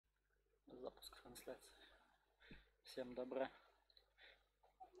Запуск трансляции. Всем добра.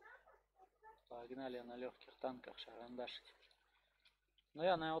 Погнали на легких танках шарандашить. Ну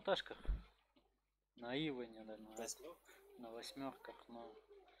я на ЛТшках. На Иване, да, на восьмерках, но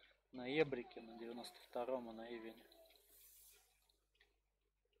на Ебрике, на 92-м и на Ивене.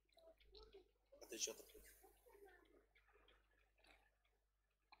 А ты что такое?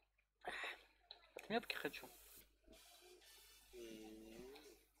 Отметки хочу.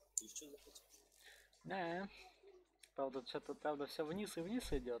 И что захотел? Да. Правда, что-то все вниз и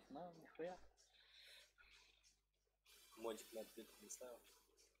вниз идет, но нихуя. Модик на отметку не ставил.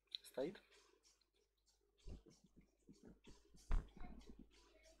 Стоит.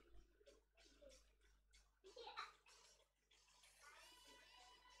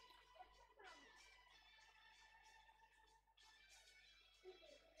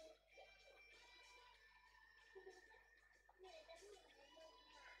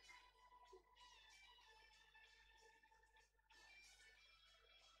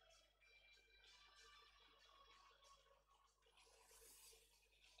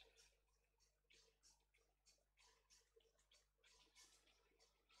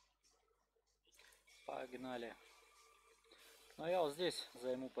 Погнали. Ну я вот здесь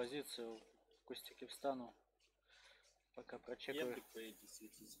займу позицию, в кустике встану. Пока прочекаю. Ебрик поедет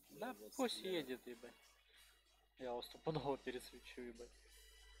светить. Да пусть едет, ебать. Я его стопудово пересвечу, ебать.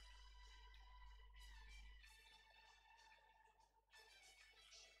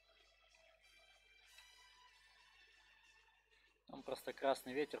 Там просто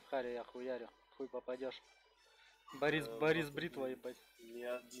красный ветер в харе, я хуярю. Хуй попадешь. Борис бритва, ебать. Ни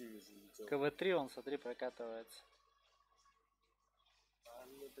один не залетел. КВ-3 он, смотри, прокатывается. А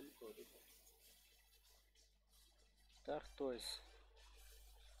мне далеко. Тартойс.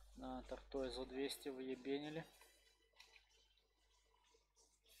 На Тартойзу 200 выебенили.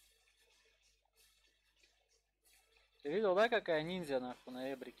 Ты видел, да, какая ниндзя нахуй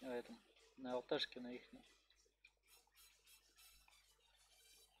на эбрике, на этом, на ЛТшке на их?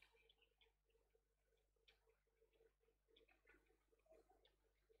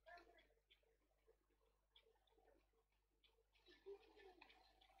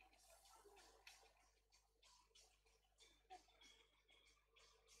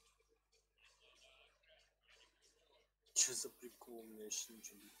 Че за прикол, у меня еще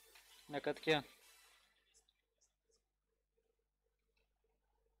ничего нет. На катке.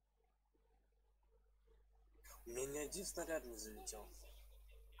 У меня ни один снаряд не залетел.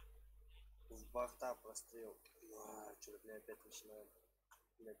 В борта прострел. Что-то меня опять начинает.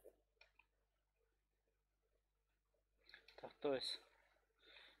 Тартойс.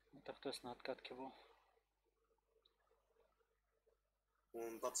 Тартойс на откатке был.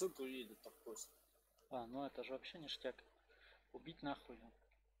 Он по центру едет так просто. А, ну это же вообще ништяк. Убить нахуй.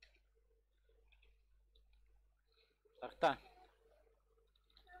 Арта.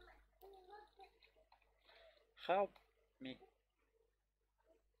 Help me.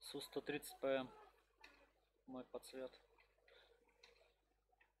 Су-130 ПМ. Мой подсвет.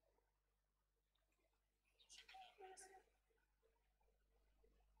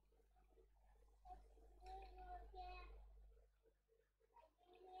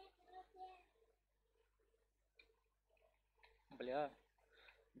 Бля.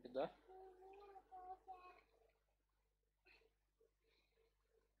 Беда.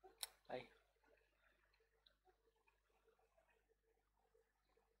 Ай.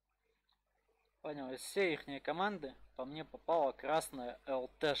 Понял, из всей ихней команды по мне попала красная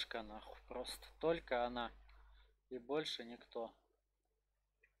ЛТшка, нахуй. Просто только она. И больше никто.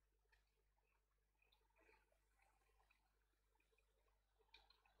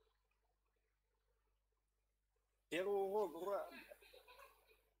 Первый урок, ура!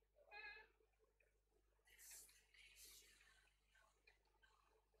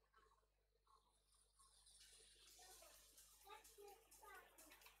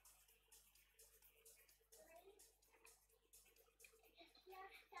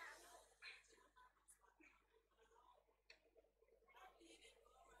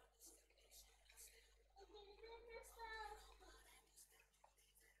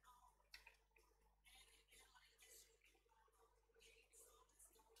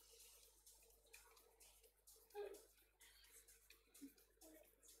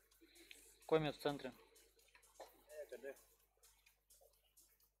 Комет в центре. КД.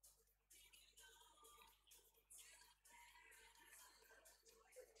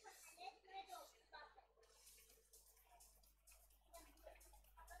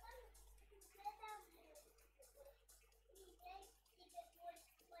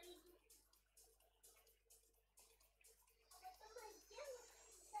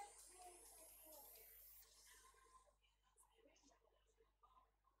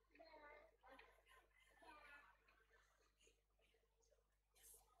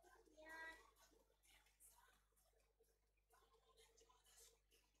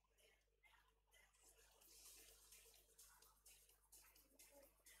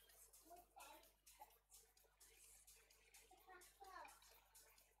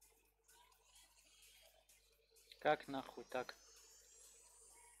 Как нахуй так?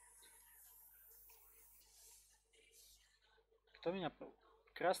 Кто меня...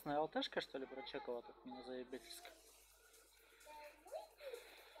 Красная алтешка, что ли, прочекала тут меня заебительски?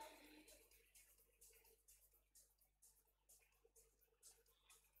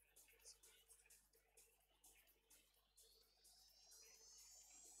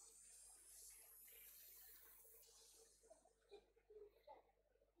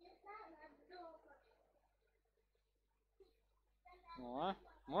 О,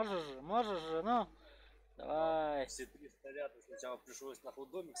 можешь же, ну, давай. Все 300 рядом сначала пришлось нахуй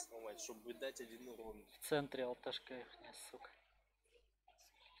домик сломать, чтобы дать один урон. В центре алташка ихняя, сука.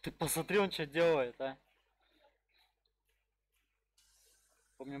 Ты посмотри, он что делает, а?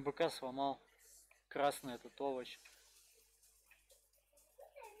 Помню, быка сломал. Красный этот овощ.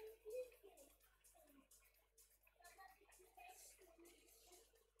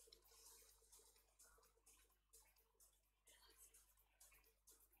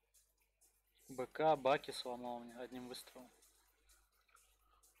 БК, баки сломал мне одним выстрелом.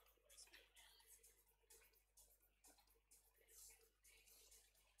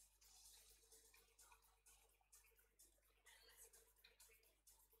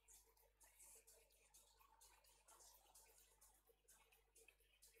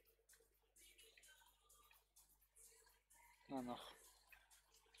 На нахуй.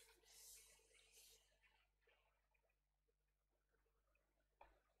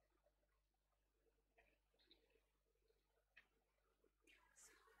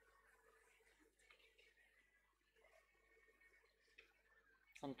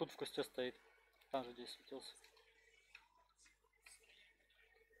 Он тут в кусте стоит. Там же здесь светился.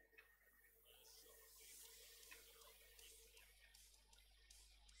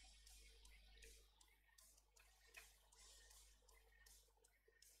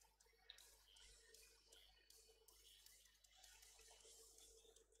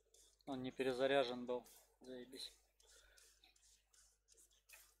 Он не перезаряжен был. Заебись.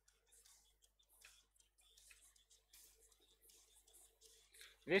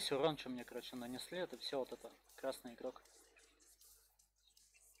 Весь урон, что мне, короче, нанесли, это все вот это. Красный игрок.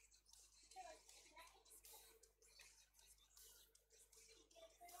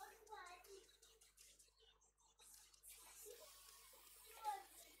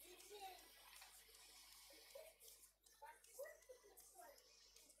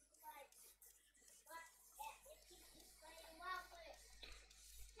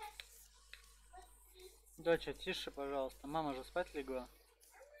 Доча, тише, пожалуйста. Мама же спать легла.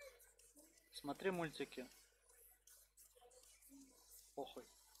 Смотри мультики. Похуй.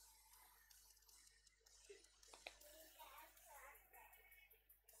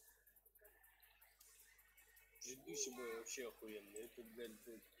 Предыдущий бой вообще охуенный. Это, блядь,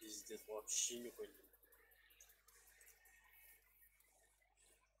 пиздец, вообще не понял.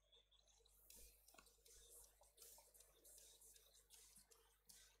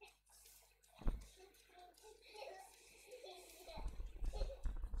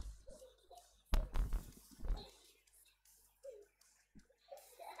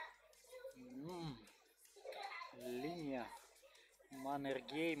 Линия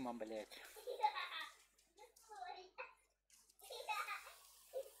Маннергейма, блять.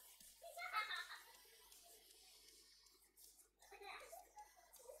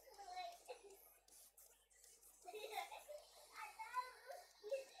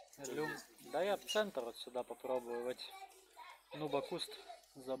 Да я в центр вот сюда попробую. Вот. Нуба куст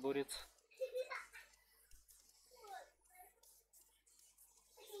забурится.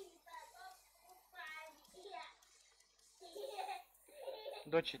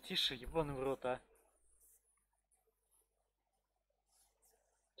 Доча, тише, ебаный в рот, а.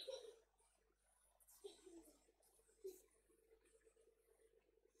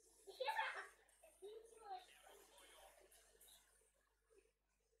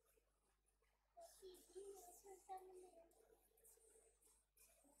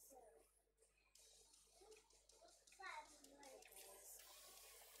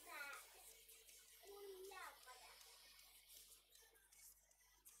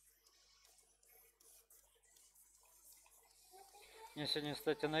 Мне сегодня,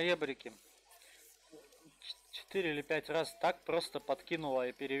 кстати, на ебрике 4 или 5 раз так просто подкинула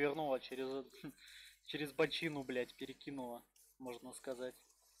и перевернула через бочину, блять, перекинула, можно сказать.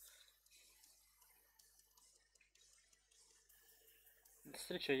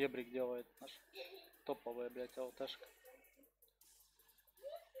 Смотри, что ебрик делает наш. Топовая, блять, алташка.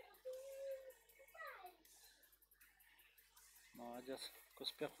 Молодец, к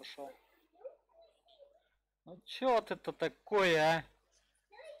успеху шел. Ну чё ты-то такое, а?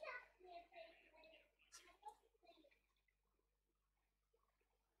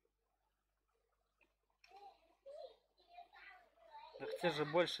 Так те же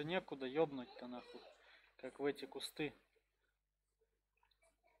больше некуда ёбнуть-то нахуй, как в эти кусты.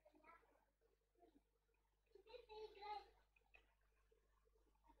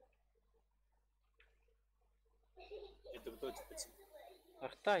 Это кто типа тебе?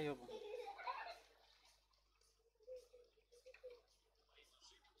 Арта ёбаный.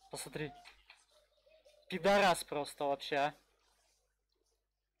 Посмотри. Пидорас просто вообще, а.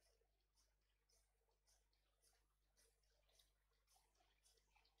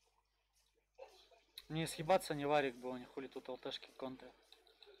 Мне съебаться не варик был, не хули тут алтешки контры.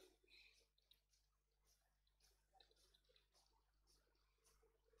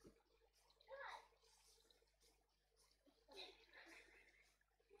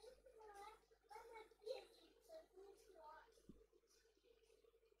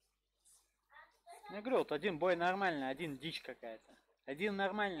 Я говорю, вот один бой нормальный, один дичь какая-то. Один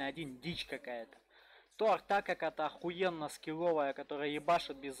нормальный, один дичь какая-то. То арта какая-то охуенно скилловая, которая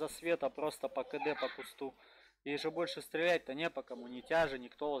ебашит без засвета просто по КД, по кусту. Ей же больше стрелять-то не по кому, ни тяжи,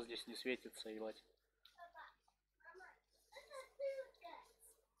 никто вот здесь не светится, ебать.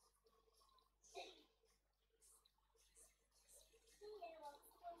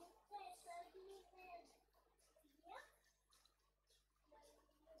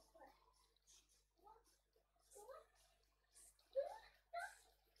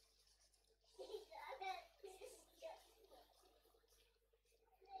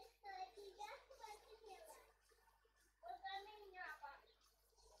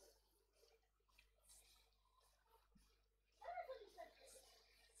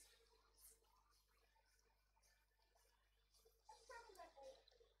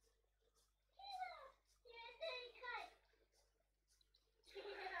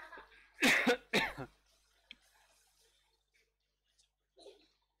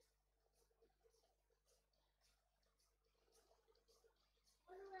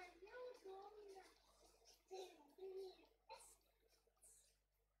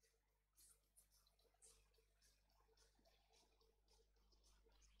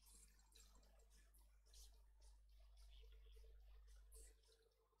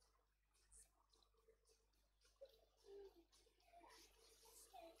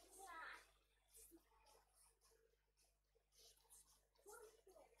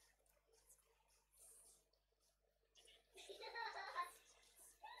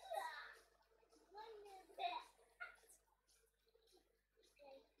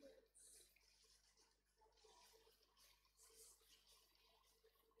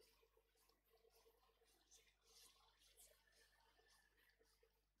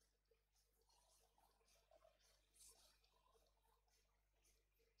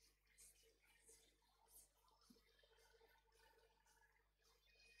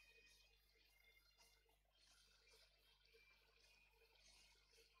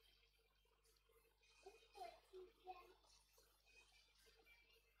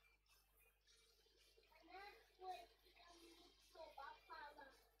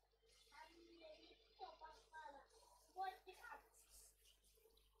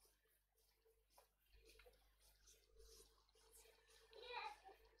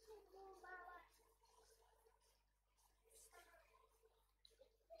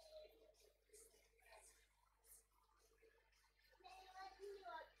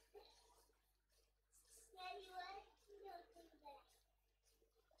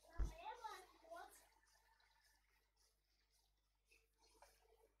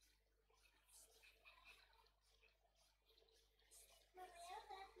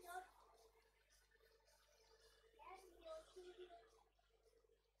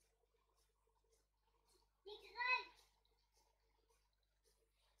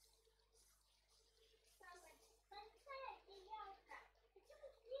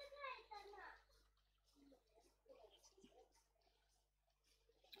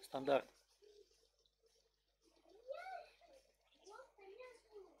 Стандарт.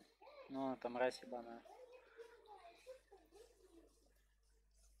 Ну, это мразь ебаная.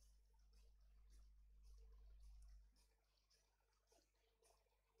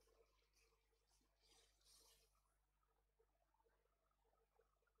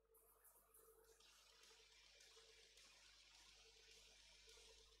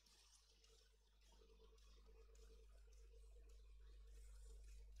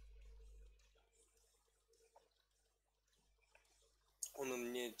 Он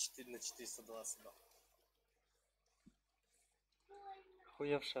мне 4 на 420 дал.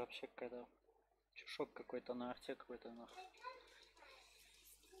 Хуевшая вообще какая-то. Чушок какой-то на арте какой-то нахуй.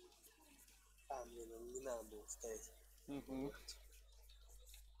 А, мне не надо было ставить. Угу.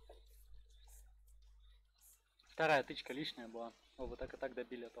 Вторая тычка лишняя была. О, вы так и так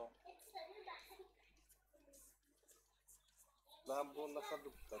добили этого. Надо было на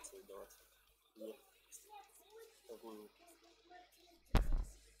ходу пытаться выдавать. Нет. Такую.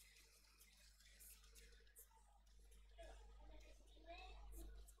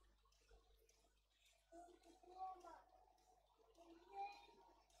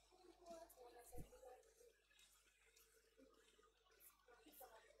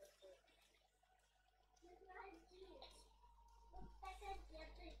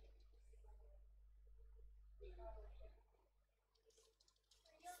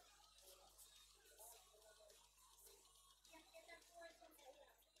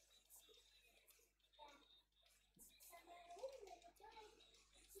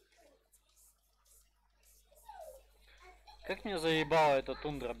 Как меня заебала эта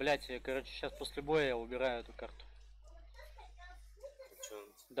тундра, блять, я, короче, сейчас после боя я убираю эту карту.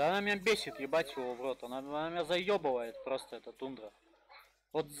 Да она меня бесит, ебать его в рот, она меня заебывает просто, эта тундра.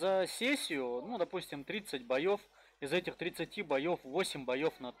 Вот за сессию, ну, допустим, 30 боев, из этих 30 боев 8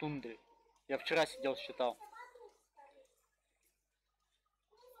 боев на тундре. Я вчера сидел, считал.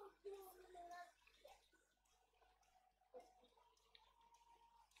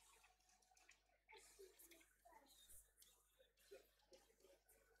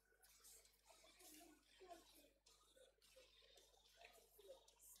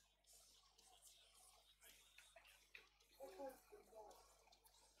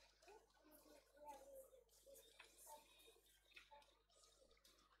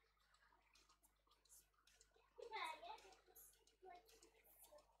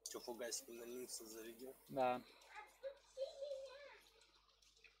 Че, фугасики на линкса зарядил? Да.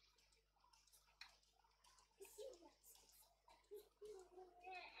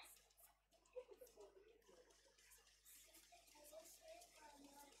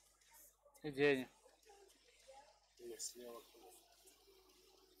 Идея. Или слева.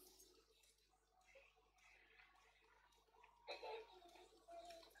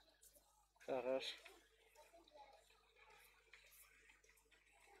 Хорош.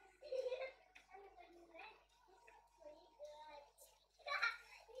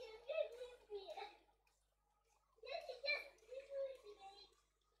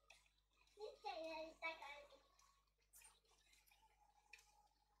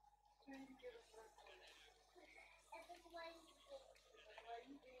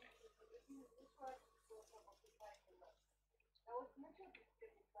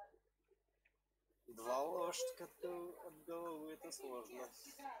 Два ложка от головы, это сложно.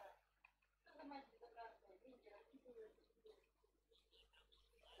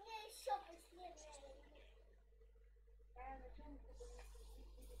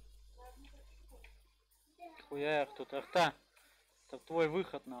 Хуя их тут, арта. Это твой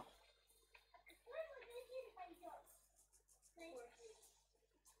выход, нахуй.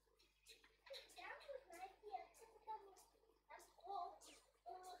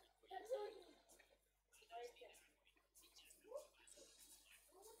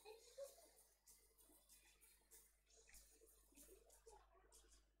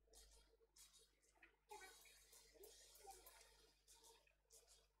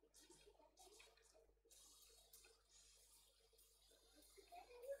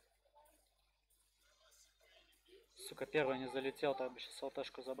 Сука, первый не залетел, так бы сейчас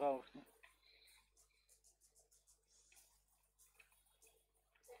алташку забрал их. Ну.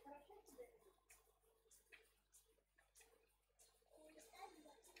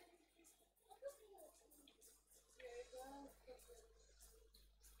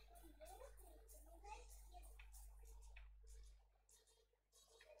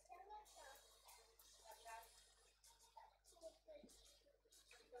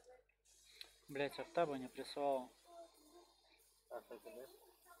 Блять, автаба не прислал. А, так, да?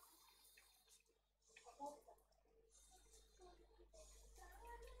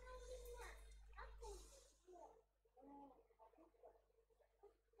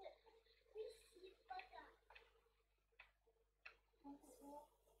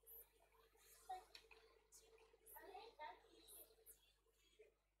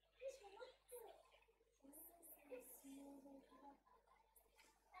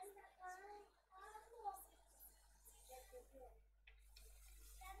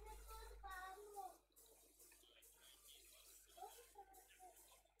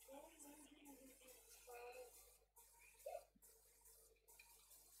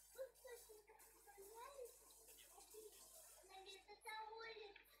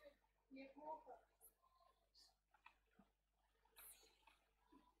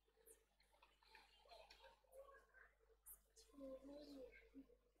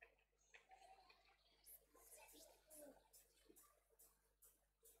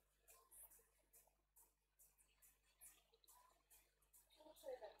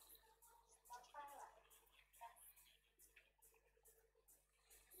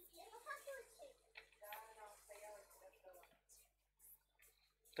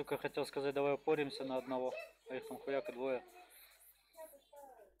 Только хотел сказать, давай упоримся на одного. А их там хуяка двое.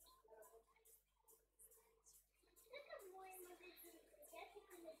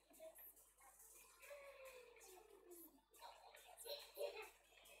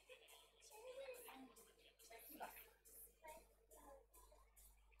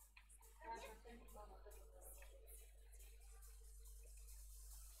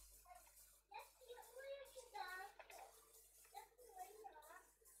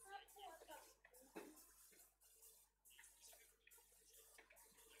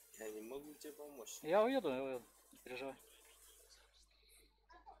 Я не могу тебе помочь. Я уеду, не переживай.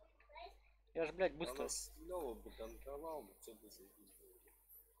 Я ж, блядь, быстро. Лёва бы танковал, бы все бы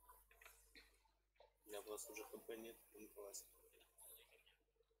заебись. У меня просто уже хп нет, танковать.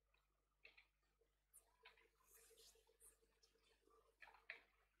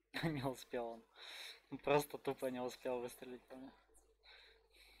 Не успел он. Просто тупо не успел выстрелить по мне.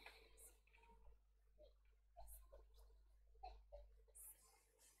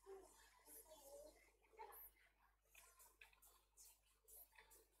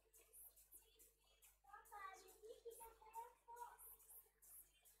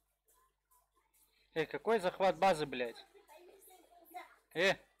 Эй, какой захват базы, блядь?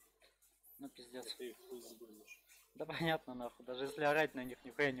 Ну пиздец. Ты их хуй сгонишь. Да понятно, нахуй. Даже если орать на них,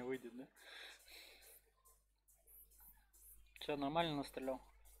 нихуя не выйдет, да? Че, нормально настрелял?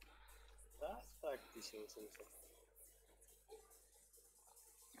 Да, так, 1800.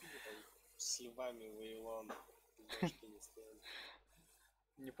 Там с львами воевал, башки не стояли.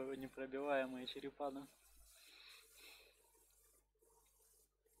 Непробиваемые черепа, да?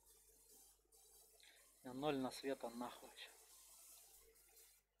 Я 0 на света, нахуй.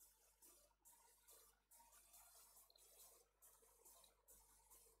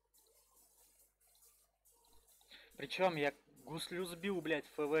 Причем я гуслю сбил, блядь,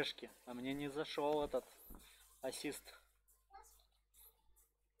 в ФВшке, а мне не зашел этот ассист.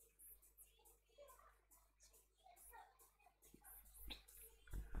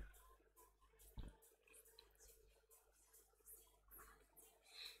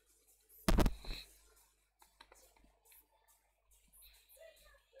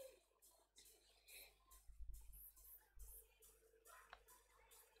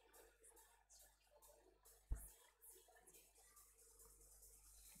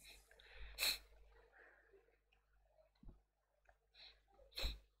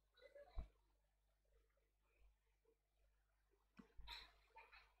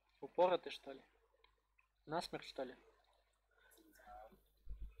 Упоротый, что ли? Насмерть, что ли?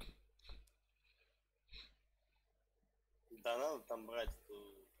 Да надо там брать,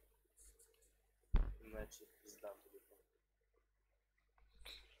 иначе пизда будет.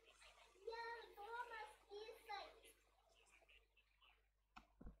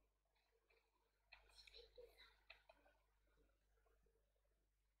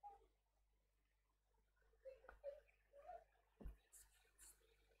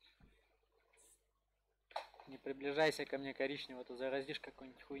 Не приближайся ко мне, коричневый, а то заразишь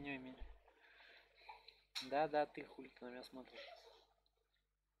какой-нибудь хуйней меня. Да, ты хуй ты на меня смотришь.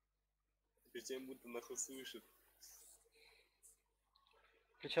 Ты тебя будто нахуй слышит.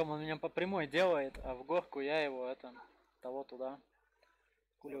 Причем он меня по прямой делает, а в горку я его того туда.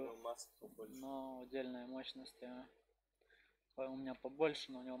 Пулю, но удельная мощность. У меня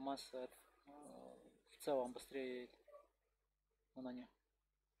побольше, но у него масса в целом быстрее едет. Она не.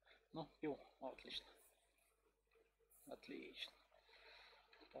 Ну, пил. Отлично. Отлично.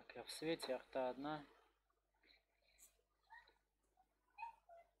 Так, я в свете, арта одна.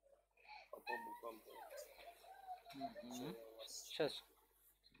 Попробуй там. Угу. Сейчас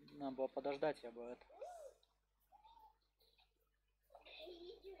надо было подождать, я бы это.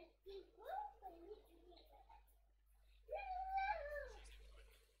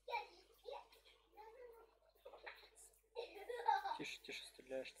 Тише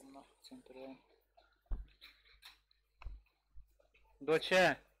стреляешь там нахуй в центре.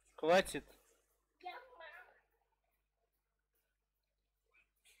 Доча, хватит.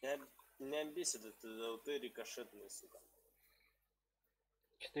 Меня бесит это ты рикошетный, сука.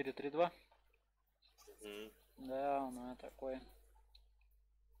 4-3-2. Да, ну такой.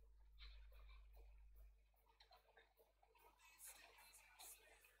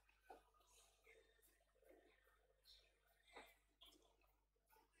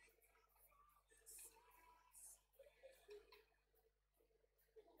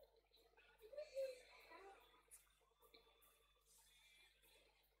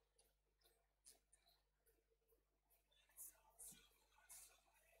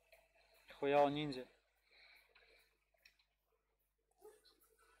 Хуя он ниндзя.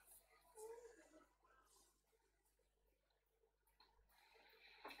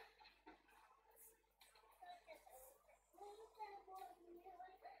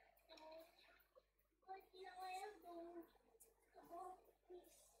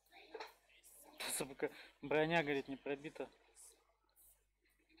 Сука, броня, говорит, не пробита.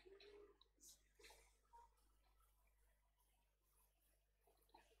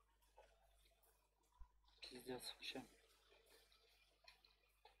 Пиздец вообще.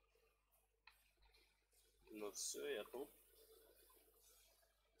 Ну все, я тут.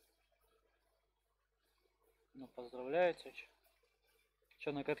 Ну, поздравляю тебя.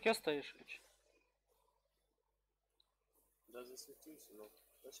 Че, на катке стоишь или чё? Да засветился, но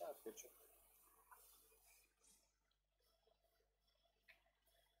сейчас хочу.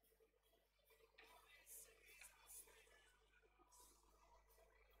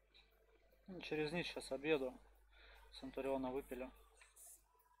 Ну, через них сейчас обеду. Центуриона выпили.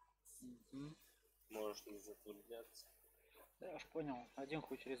 Угу. Можешь не затрудняться. Да, я уж понял. Один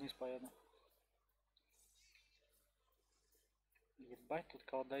хуй через низ поеду. Ебать, тут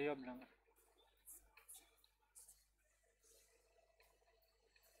колдоёб, блин.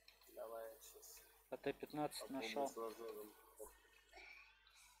 Давай сейчас. АТ-15 нашел.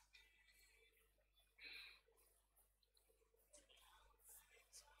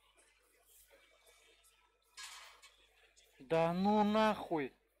 Да ну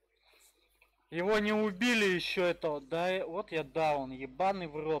нахуй. Его не убили еще этого. Да, вот я даун, ебаный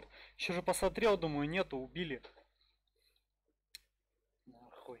в рот. Еще же посмотрел, думаю, нету, убили.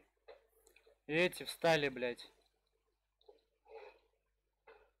 Нахуй. И эти встали, блядь.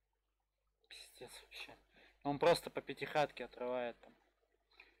 Пиздец вообще. Он просто по пятихатке отрывает там.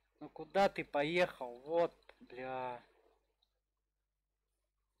 Ну куда ты поехал? Вот, бля.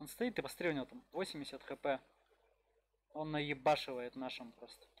 Он стоит и посмотри, у него там 80 хп. Он наебашивает нашим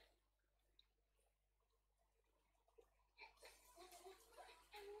просто.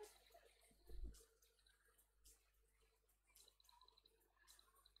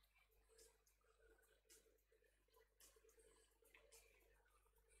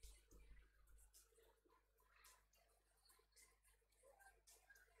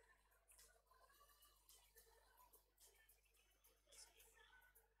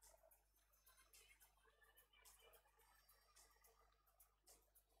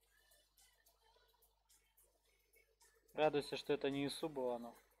 Радуйся, что это не ИСУ было,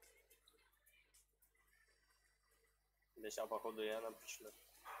 но. Да сейчас, походу, я напишу.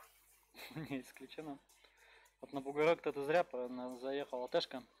 Не исключено. Вот на бугорок-то ты зря заехал.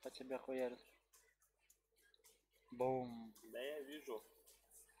 АТшка по тебе хуярит. Бум. Да я вижу.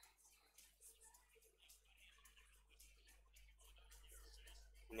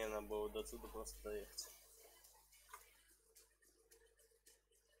 Мне надо было до отсюда просто доехать.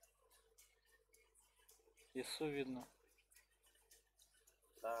 ИСУ видно.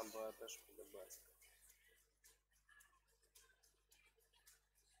 Да, была тоже подобать.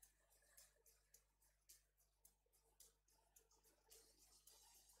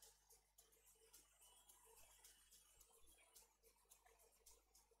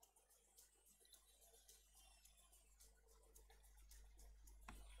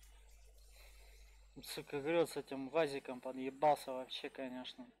 Сука, говорю, с этим вазиком подъебался вообще,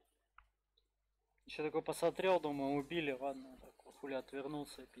 конечно. Еще такой посмотрел, думаю, убили, ладно, такой хули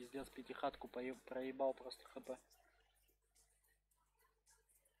отвернулся, пиздец, пятихатку проебал просто хп.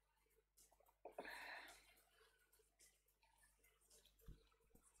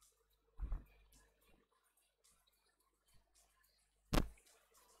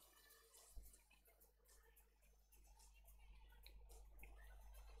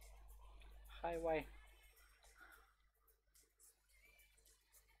 Хайвай.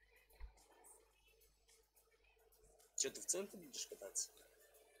 Че, ты в центре будешь кататься?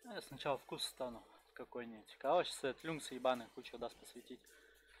 А я сначала вкус стану какой-нибудь. Короче, этот люнкс ебаный кучу даст посветить.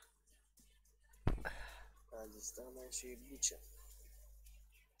 А, здесь она еще и буча.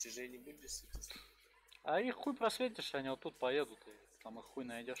 Чужие не будешь светить? А их хуй просветишь, они вот тут поедут, и там их хуй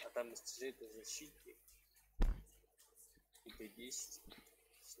найдешь. А там из чужие-то защитник. И 10.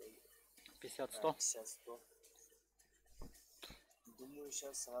 50-100. 50-100. Думаю,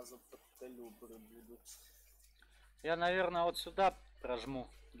 сейчас сразу под калибры будут. Я, наверное, вот сюда прожму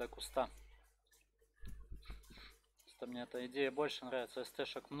до куста. Что мне эта идея больше нравится.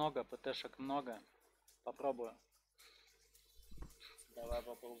 СТ-шек много, ПТ-шек много. Попробую. Давай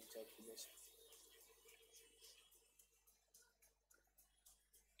попробуйте откуда.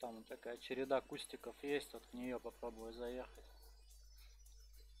 Там такая череда кустиков есть, вот в нее попробую заехать.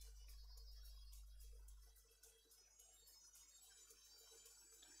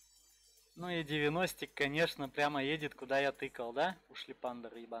 Ну и 90-ик, конечно, прямо едет, куда я тыкал, да? Ушли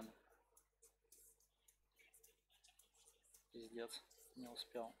пандеры ебаные. Пиздец, не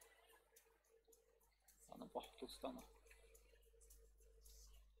успел. Ладно, похуй, тут стану.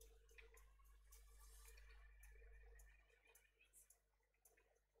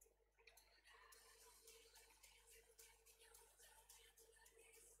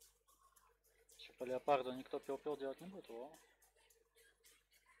 По леопарду никто пил делать не будет. Во.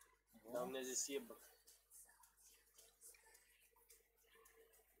 Да, у меня здесь ебок.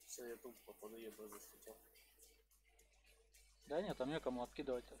 Все, я тут попаду, ебок засветил. Да нет, там некому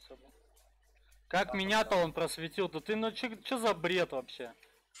откидывать особо. Как А, меня-то он просветил? Да ты ну чё за бред вообще?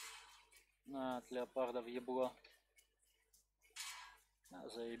 На, от леопарда в ебло. А,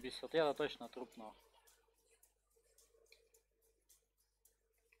 заебись. Вот я-то точно труп нахуй.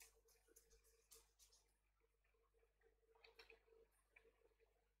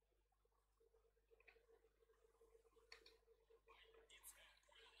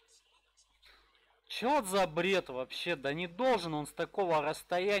 Чё за бред вообще? Да не должен он с такого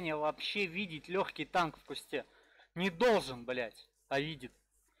расстояния вообще видеть легкий танк в кусте. Не должен, блять. А видит.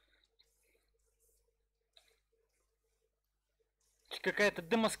 Какая-то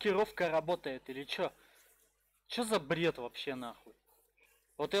демаскировка работает или чё? Чё за бред вообще нахуй?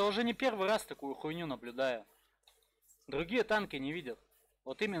 Вот я уже не первый раз такую хуйню наблюдаю. Другие танки не видят.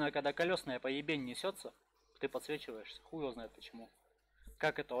 Вот именно когда колесная поебень несется, ты подсвечиваешься. Хуй его знает почему.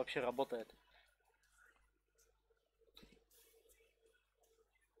 Как это вообще работает?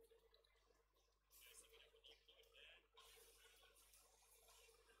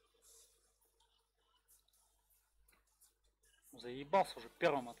 Заебался уже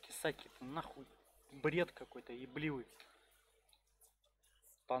первым откисать, какой-то нахуй бред какой-то ебливый.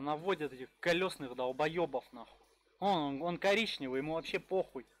 Понаводят этих колесных долбоебов нахуй. Он коричневый, ему вообще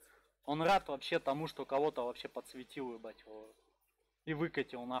похуй. Он рад вообще тому, что кого-то вообще подсветил, ебать его. И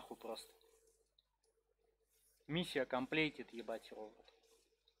выкатил нахуй просто. Миссия комплейтит, ебать его.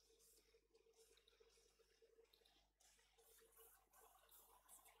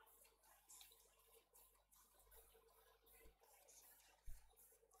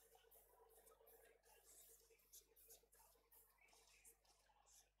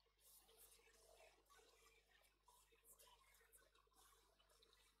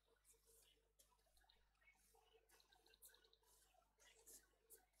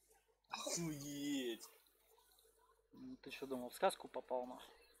 Охуеть. Ты что думал, в сказку попал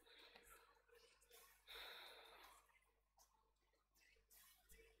нахуй?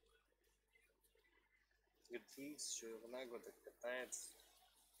 Еще в ногу так катается.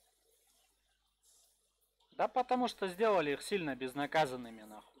 Да потому что сделали их сильно безнаказанными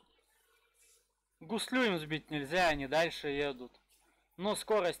нахуй. Гуслю им сбить нельзя, они дальше едут. Но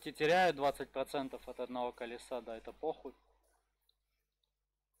скорости теряют 20% от одного колеса, да, это похуй.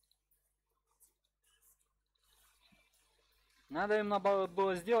 Надо им наоборот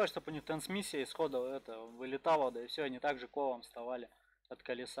было сделать, чтобы у них трансмиссия исхода это вылетала, да и все, они так же колом вставали от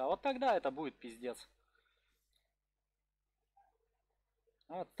колеса. Вот тогда это будет пиздец.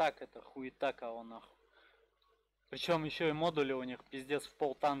 Вот так это хуета кого нахуй. Причем еще и модули у них пиздец в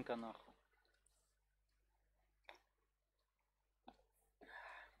пол танка нахуй.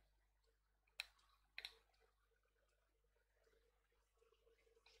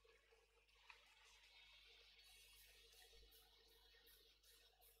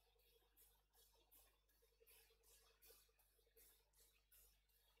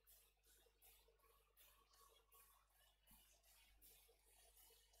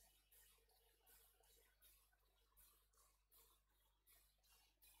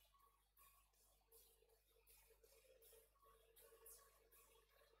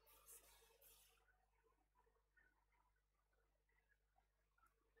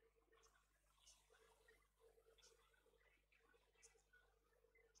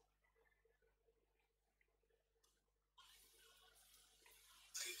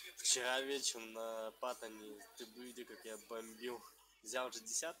 Вчера вечером на Паттоне ты бы видел, как я бомбил. Взял же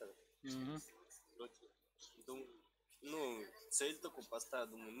 10-го. Думаю, ну, цель такую поставил,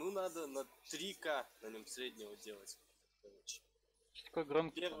 думаю, ну надо на 3К на нем среднего делать. Короче. Такой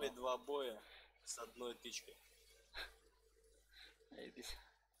громкий. Первые два боя с одной тычкой.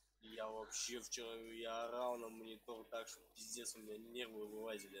 Я вообще вчера я орал на монитор так, что пиздец, у меня нервы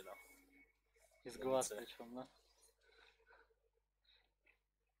вылазили нахуй. Из глаз причем, да?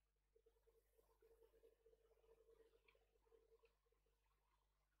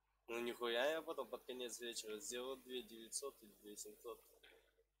 Ну нихуя, я потом под конец вечера сделал 2900 или 2700.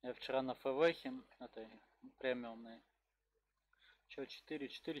 Я вчера на ФВХе, этой премиумной, чё,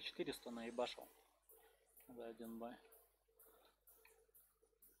 400 наебашил за один бой.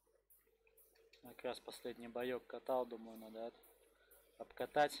 Как раз последний боек катал, думаю, надо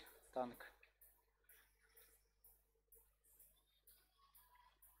обкатать танк.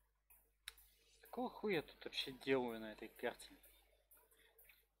 Какого хуя я тут вообще делаю на этой карте?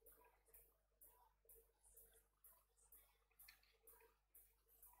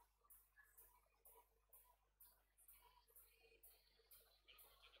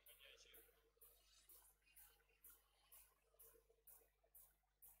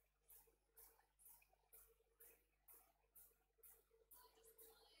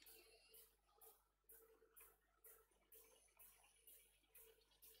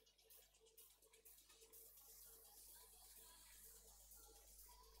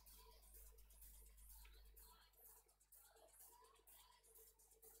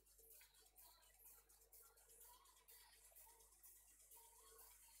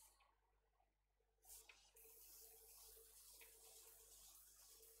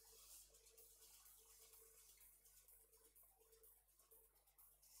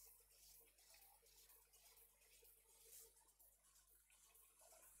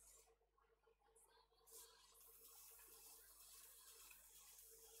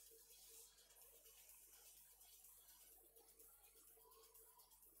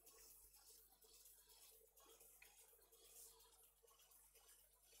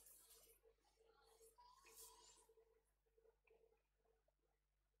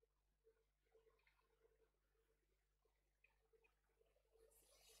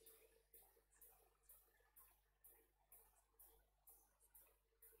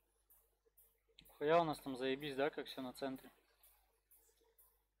 Нихуя у нас там заебись, да, как все на центре.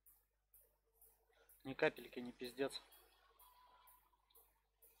 Ни капельки, не пиздец.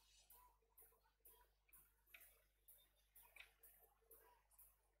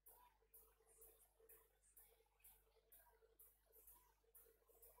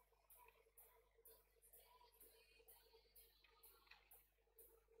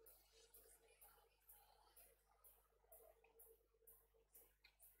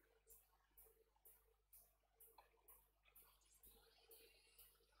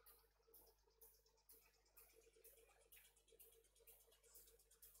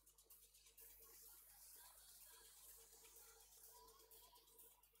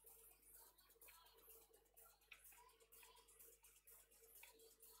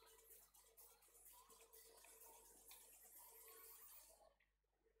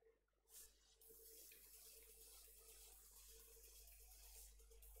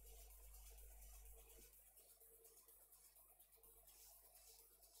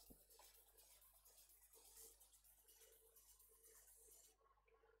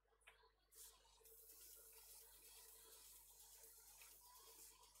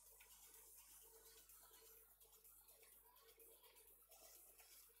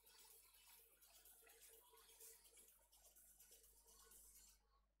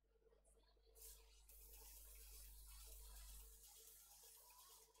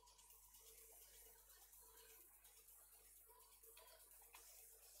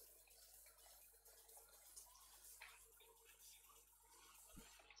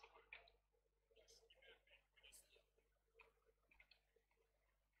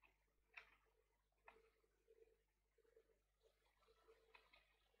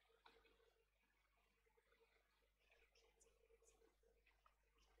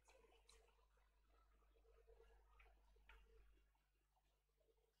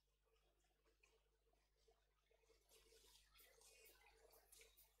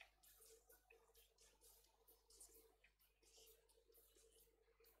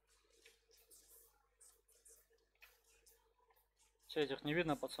 Че, этих не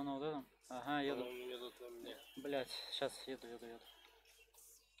видно, пацанов, да? Там? Ага, еду. Едут на мне. Блять, сейчас еду.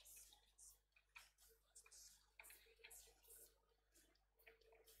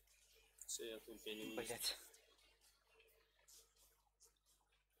 Все, я тут не вижу. Блять.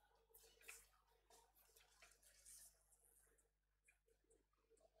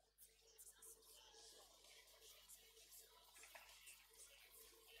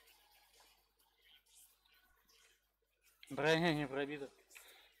 Броня не пробита.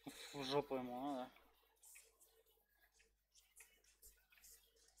 В жопу ему, ну да.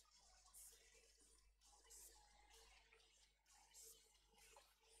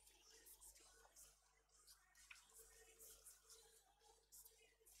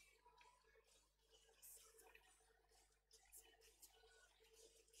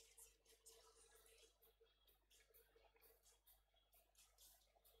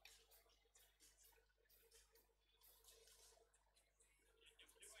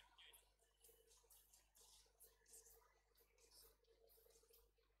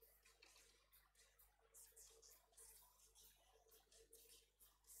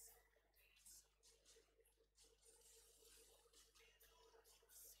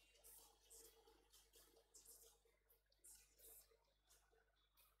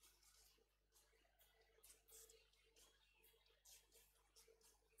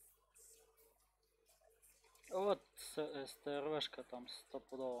 Вот СТРВшка там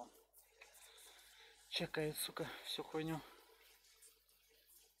стопудово чекает, сука, всю хуйню.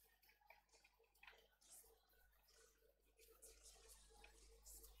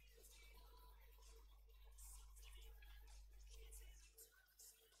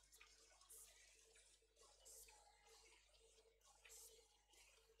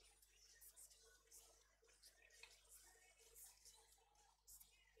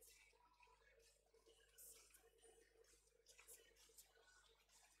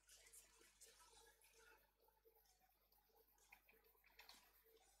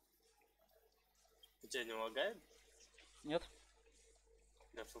 У тебя не лагает? Нет?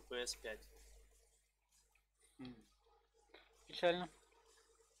 На FPS 5. Печально.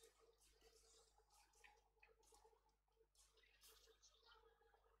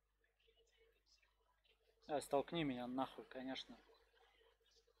 Столкни меня нахуй, конечно.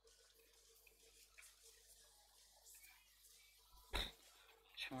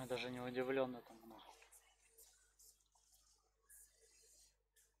 Почему я даже не удивлен этому нахуй?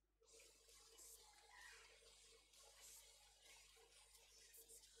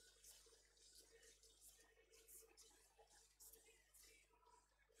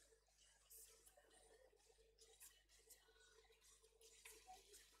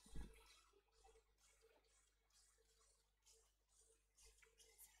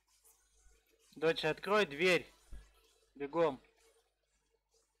 Дочь, открой дверь. Бегом.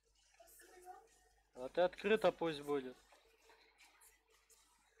 Вот и открыто пусть будет.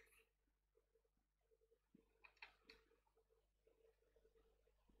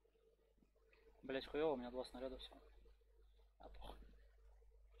 Блять, хуёво, у меня 2 снаряда всего. А, похуй.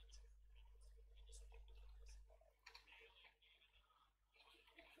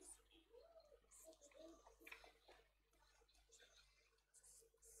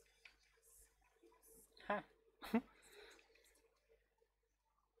 Ха.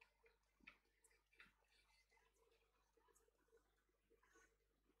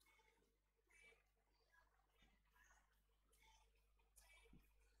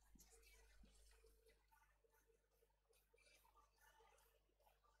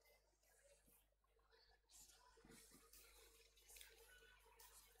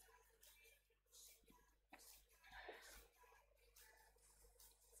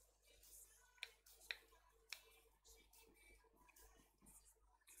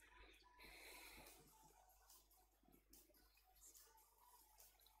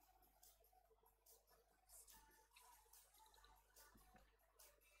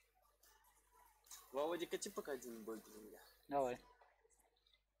 Володя, кати пока один бой для меня. Давай.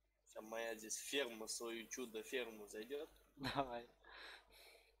 Сейчас моя здесь ферма, свою чудо-ферму зайдет. Давай.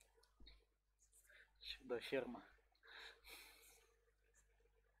 Чудо-ферма.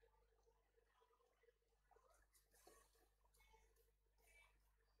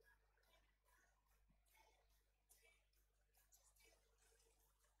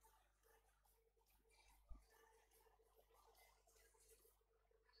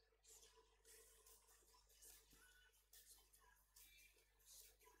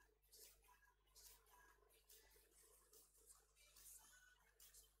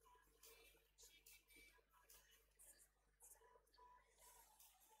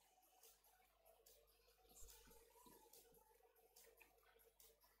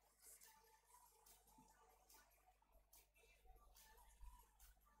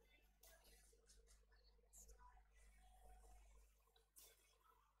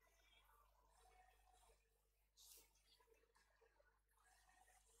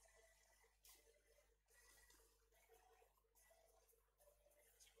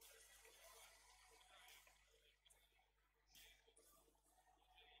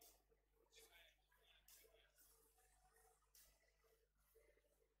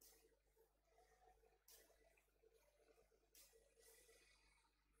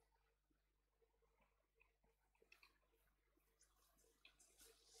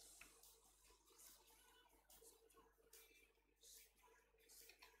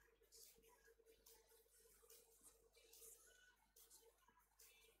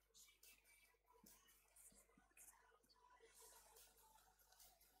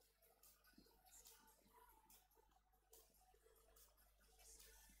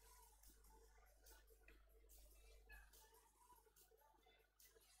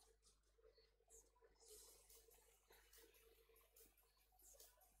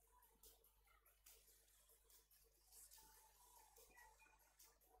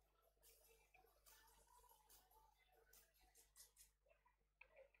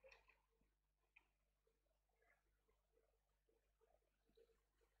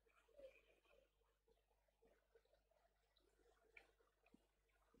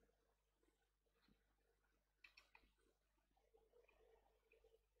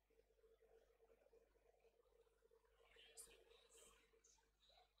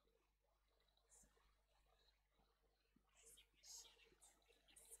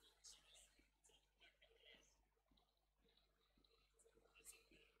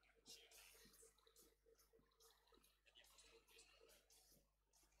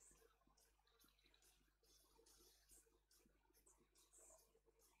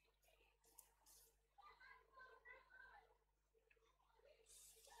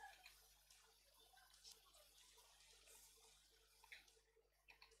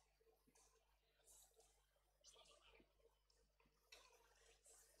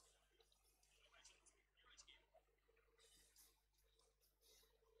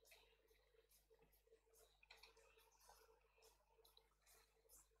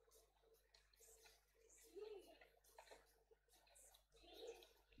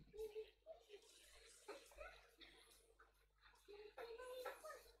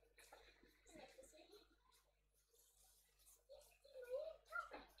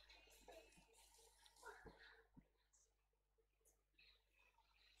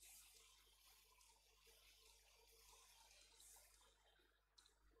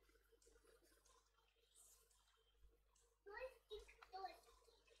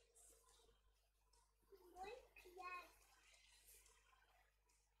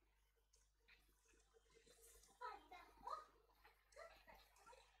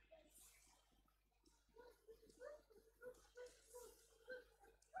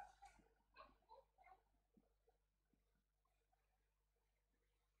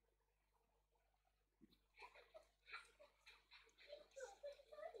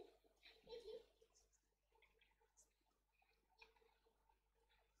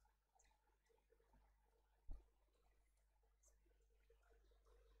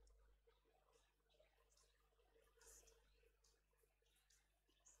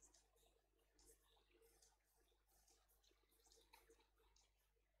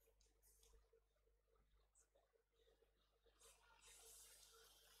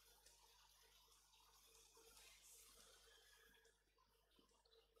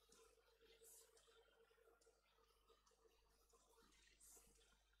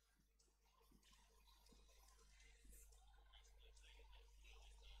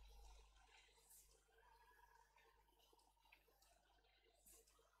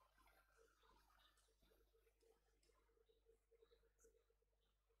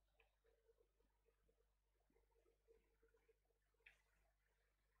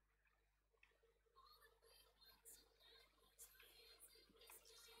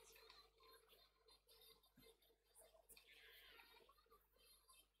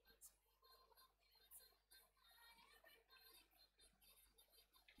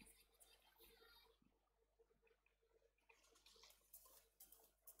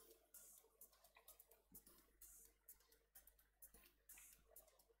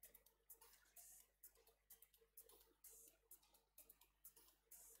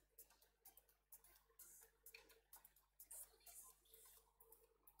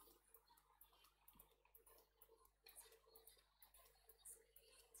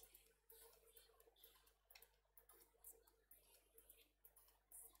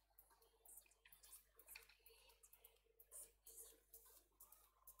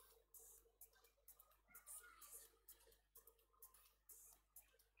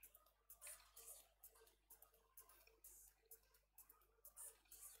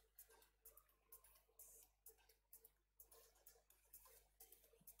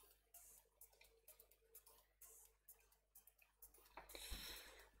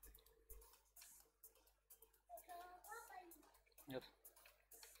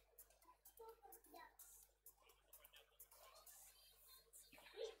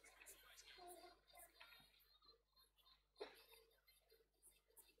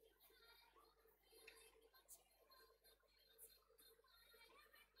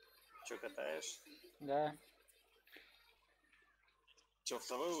 Че, катаешь? Да. Че,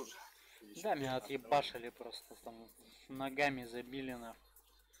 второй уже? Да, меня отъебашили просто там. Ногами забили на.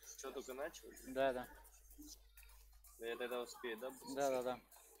 Че, только начал? Да, да. Да я тогда успею, да? Да, да, да.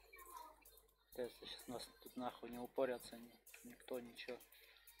 Если сейчас нас тут нахуй не упорятся, никто, ничего.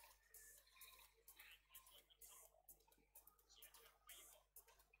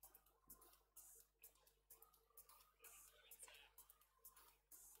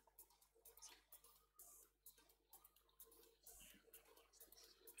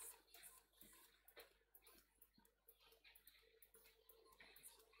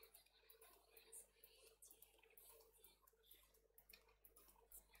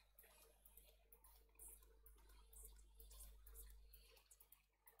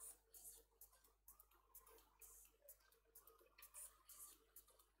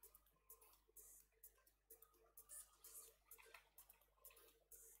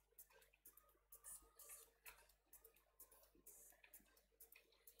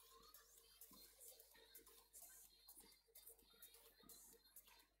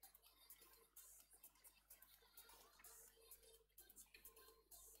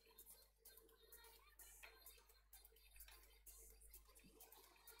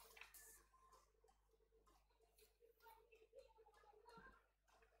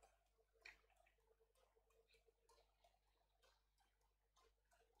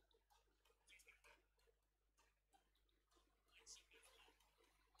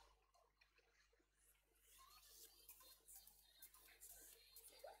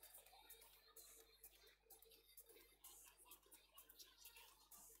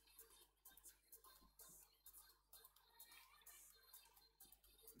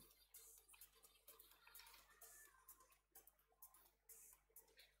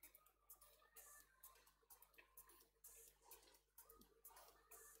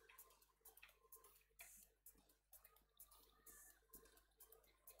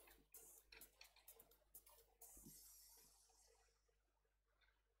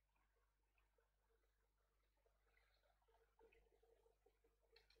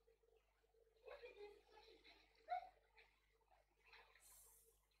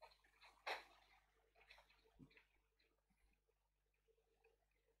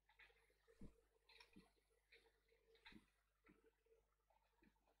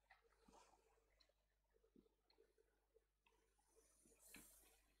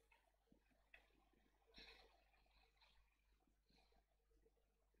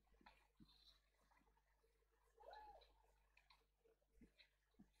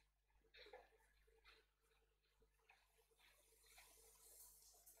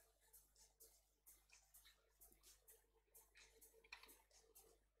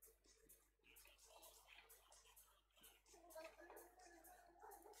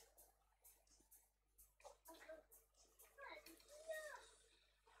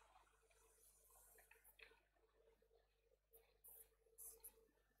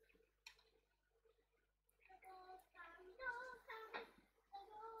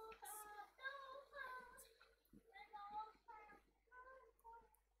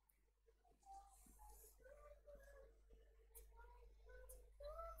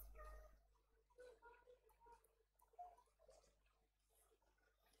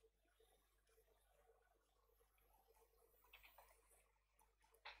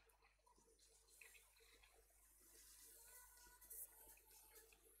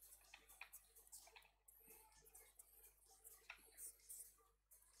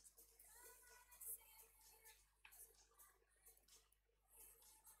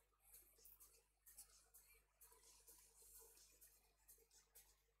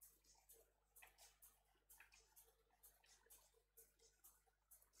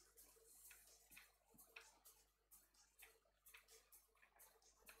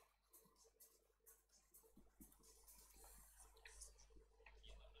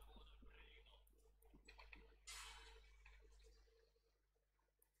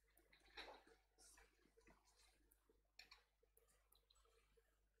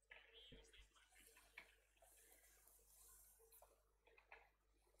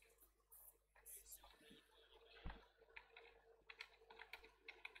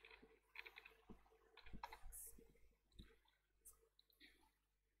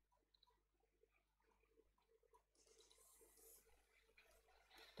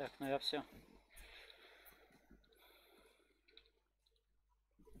 Так, ну я все.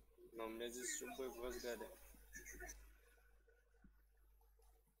 Но у меня здесь еще бой в разгаре.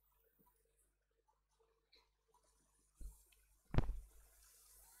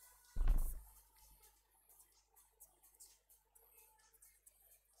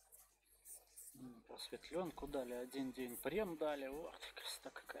 Просветленку дали, один день прем дали. Вот, красота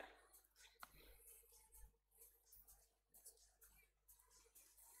какая.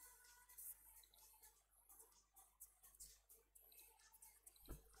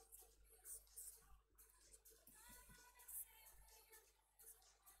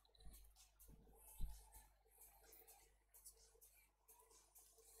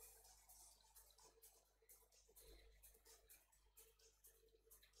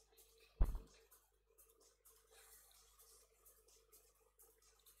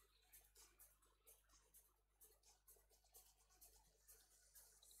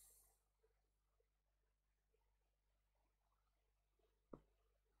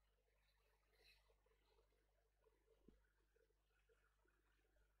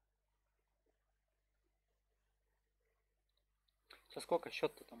 Со сколько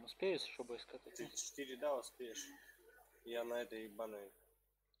счет ты там успеешь, чтобы искать? Ты 4, да, успеешь. Я на этой ебаной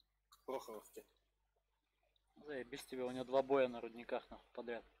Прохоровке. Заебись тебе, у него 2 боя на рудниках нахуй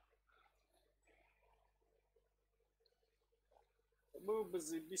подряд. Было бы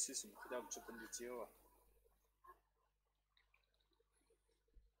заебись, если бы хотя бы что-то летело.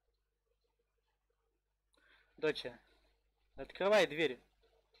 Доча, открывай двери.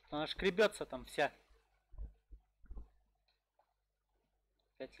 Она шкребется там вся.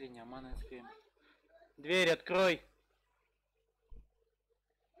 5 линий, маны спим. Дверь открой.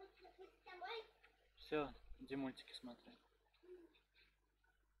 Все, иди мультики смотри.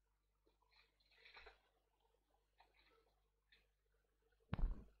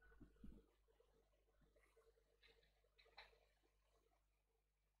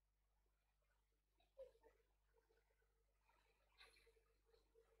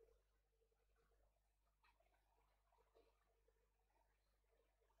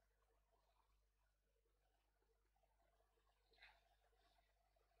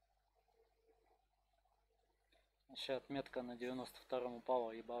 Еще отметка на 92-м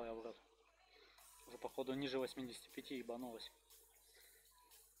упала, ебал я в рот. Уже походу ниже 85 ебанулась.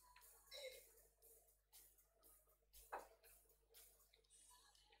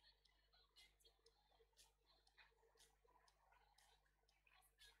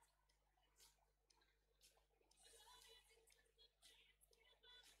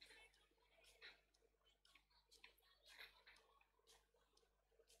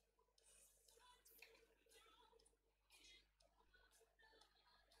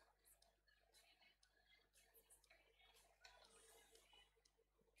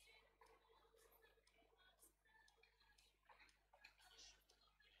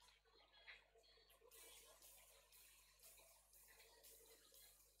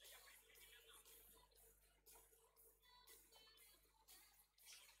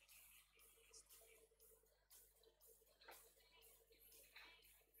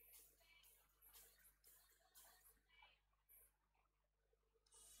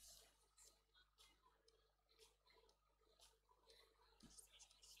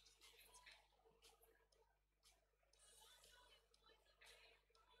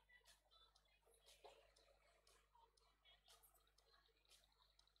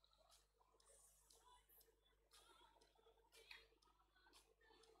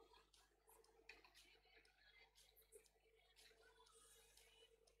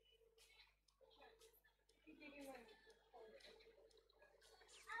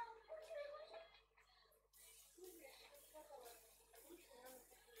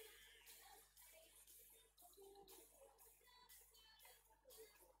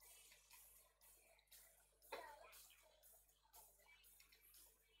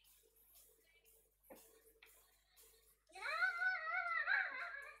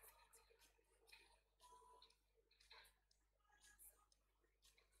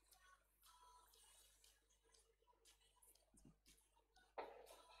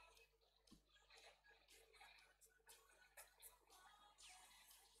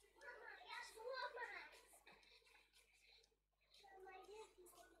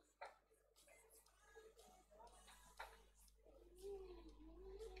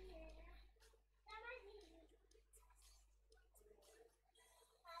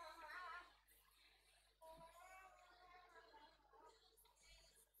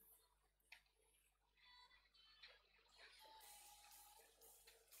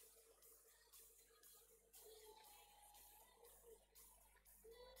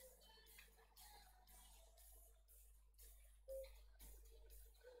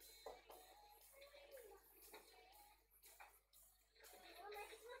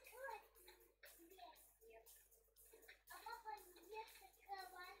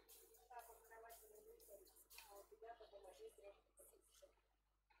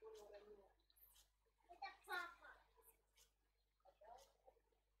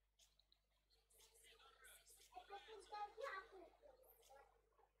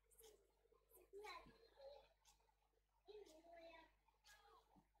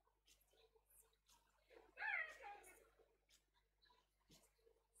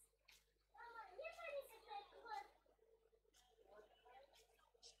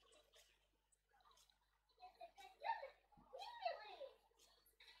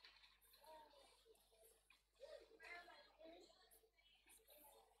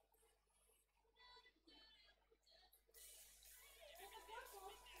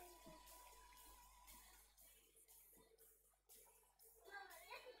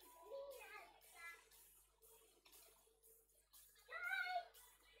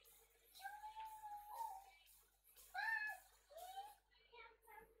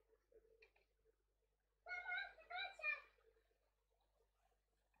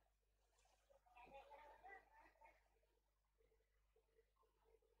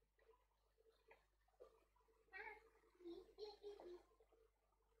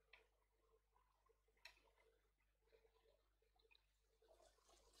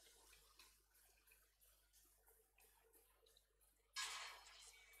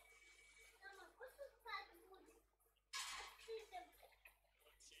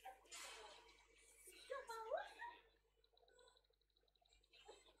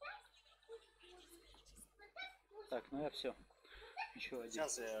 Так, ну я все. Еще один.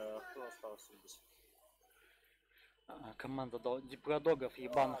 Сейчас я кто остался здесь? Команда диплодогов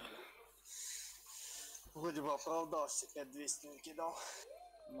ебаных. Вроде бы оправдался, 5200 накидал.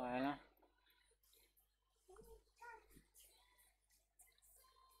 Нормально.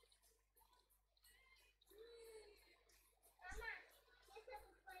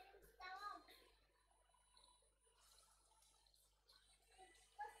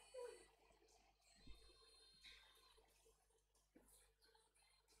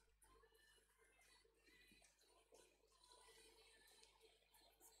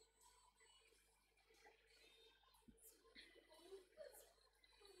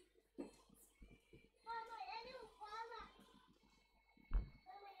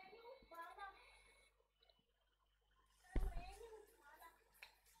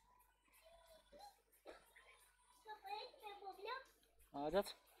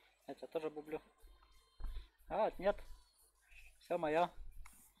 Молодец. Я тебя тоже бублю. А, нет. Все мое.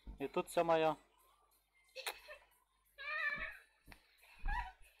 И тут все мое.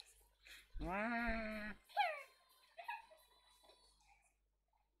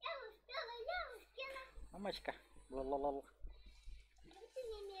 Мамочка. Ла-ла-ла.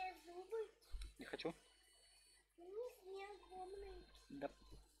 Не хочу. Да.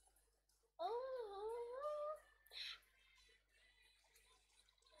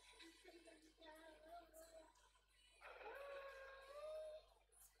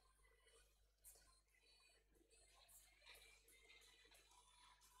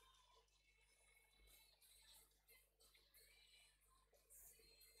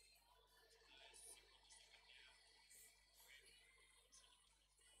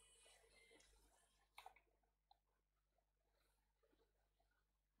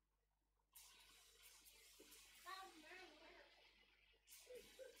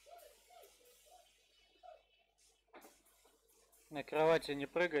 На кровати не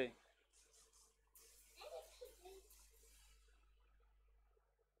прыгай.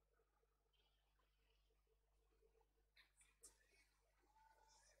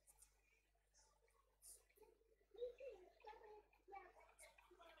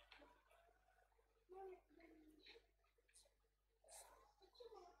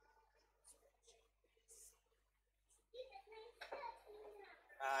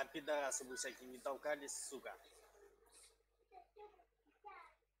 А пидорасы бы всякие не толкались, сука.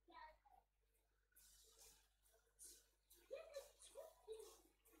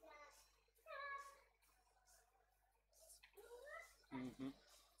 Угу.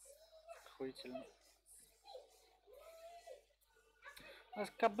 Охуительно. У нас,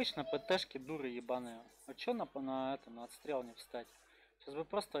 как обычно, ПТшки дуры ебаные. А чё на отстрел не встать? Сейчас бы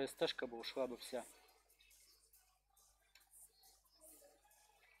просто СТшка бы ушла бы вся.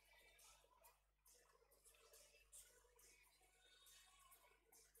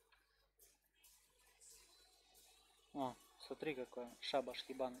 О, смотри какой шабаш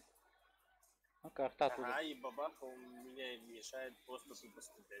ебаный. Ну карта туда. Ага, и бабаха у меня мешает просто супер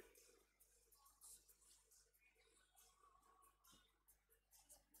стрелять.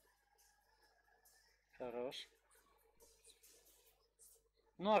 Хорош.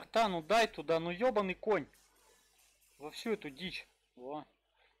 Ну арта, ну дай туда, ну ёбаный конь. Во всю эту дичь. Во.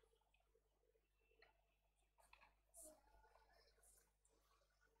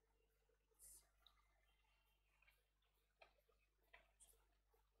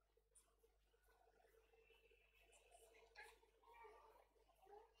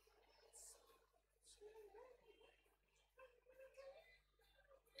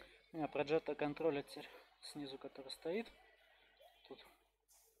 Не, про джета контролят теперь снизу, который стоит. Тут.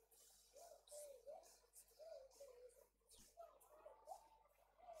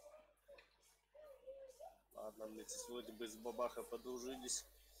 Ладно, мы здесь вроде бы с бабахой подружились.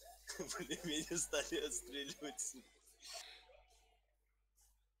 Более-менее стали отстреливать.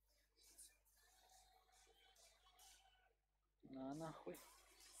 На нахуй.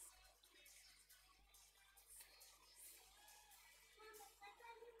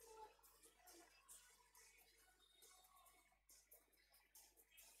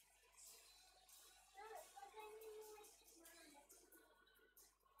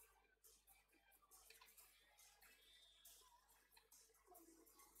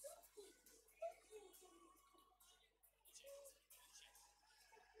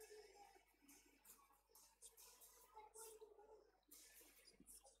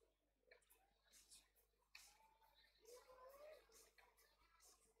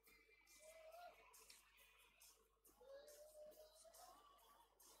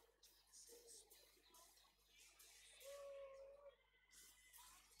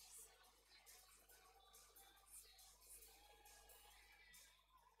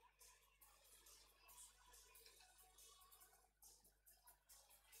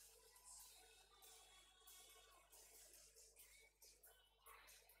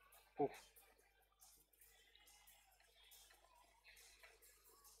 Пуф.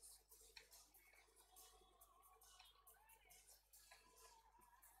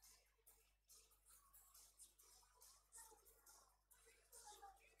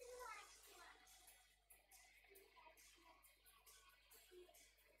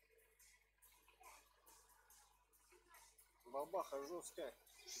 Бабаха жесткая.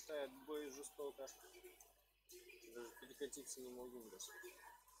 Считает бой жестоко. Даже перекатиться не могу даже.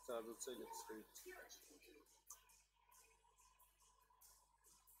 Сразу целит стоит.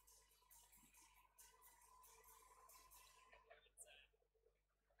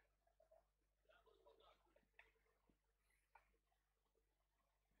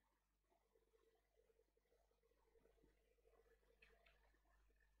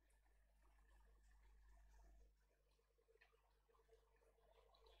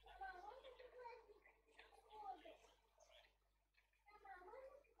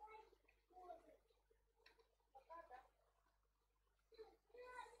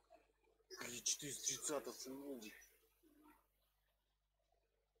 Или 430 люди.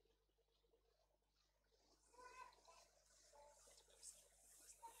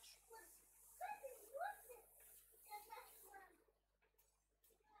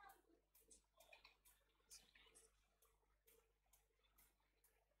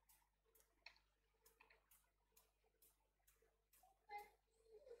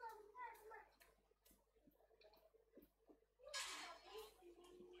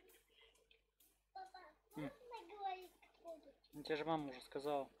 Тебе же мама уже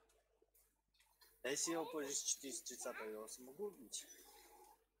сказала. А если я позже 430 я его смогу убить?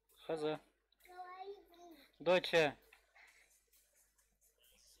 Хз. Доча.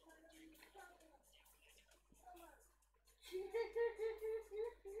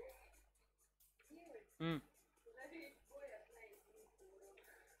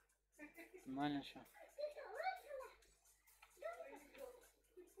 Нормально все.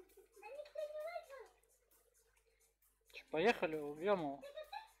 Поехали, убьем его.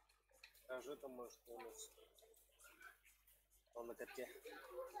 А что там может вернуться? Он на катке.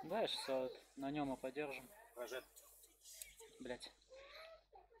 Да, сейчас на нем и подержим. Прожет. Блять.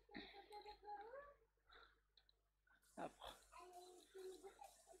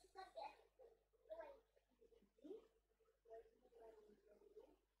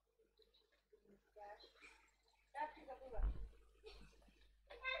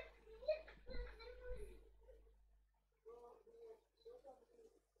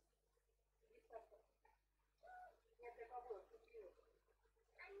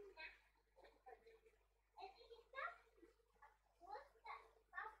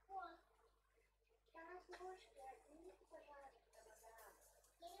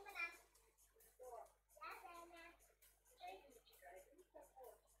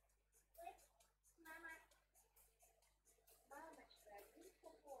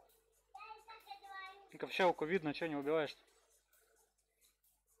 Ковчалку видно, что не убиваешь?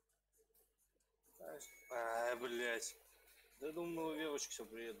 А, блять. Да думаю, девочки все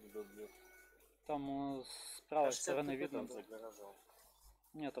приедут, добьют. Там с правой стороны видно было.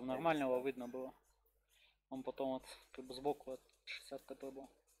 Нет, там нормального видно было. Он потом вот как бы сбоку от 60 КП был.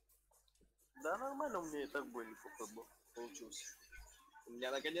 Да нормально, у меня и так бой неплохой был. Получился. У меня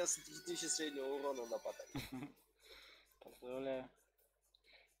наконец-то 3000 среднего урона нападает. Поздравляю.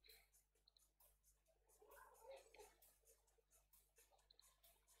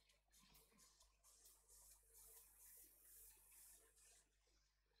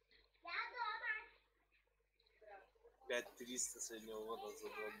 5300 среднего вода за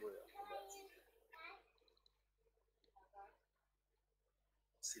 2 боя.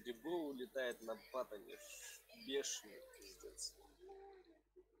 Серебро улетает на паттоне. Бешеный пиздец.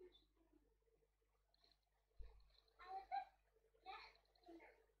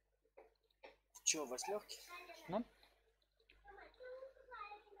 Чё, восьмерки? Ну?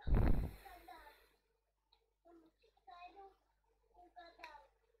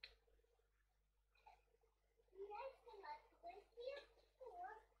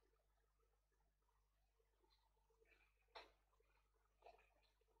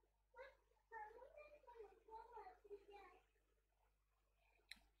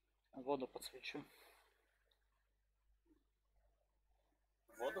 Воду подсвечу.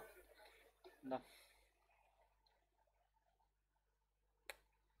 Воду? Да.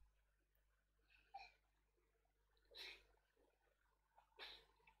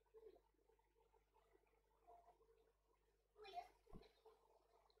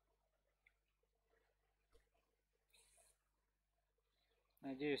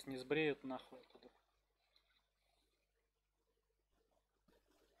 Надеюсь, не сбреют нахуй оттуда.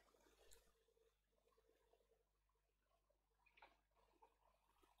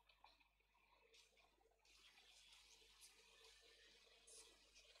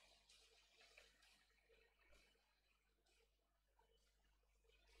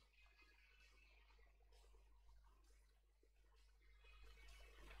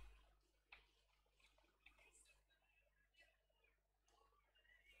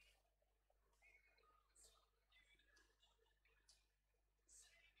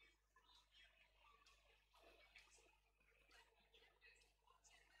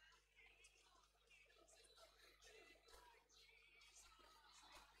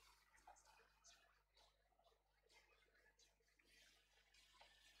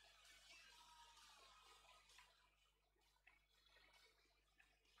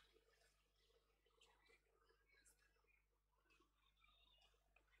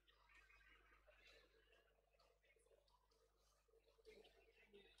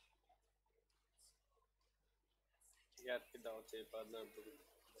 Я откидал тебе по одной буду.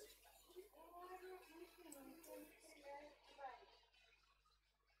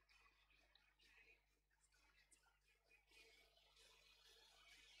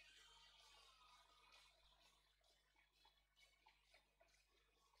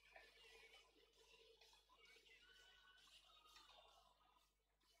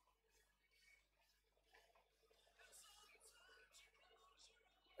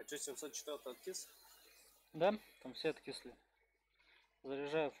 А что, 704 откис? Да, там все откисли.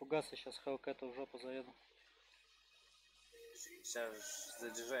 Заряжаю фугасы, сейчас Хелкэта в жопу заеду. Сейчас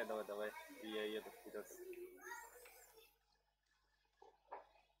заряжай, давай. И я еду вперед.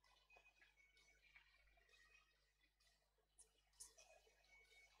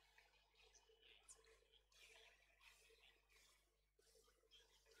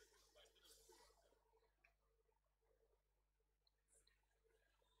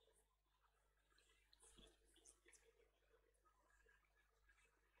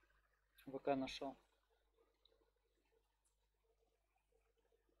 ВК нашел.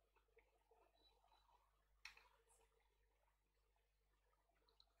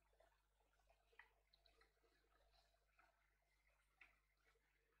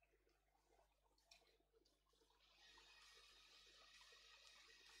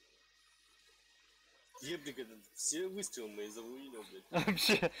 Ебник этот, все выстрелы мои завуинил, блядь.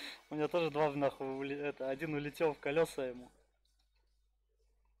 Вообще, у меня тоже два нахуй, один улетел в колеса ему.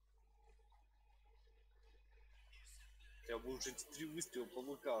 Я бы уже 3 выстрела по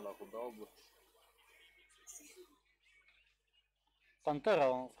ВК нахуй дал бы. Пантера,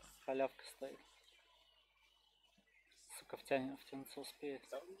 он халявка стоит. Сука, втянуться успеет.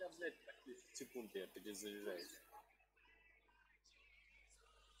 Да у меня, блядь, так 10 секунд я перезаряжаюсь.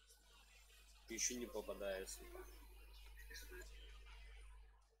 Еще не попадаю, сука.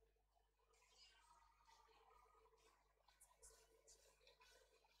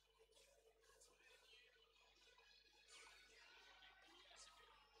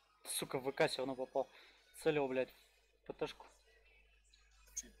 Сука, в ВК все равно попал. Целил, блядь, ПТшку.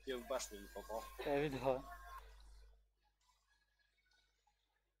 Чуть я в башню не попал. Я видела.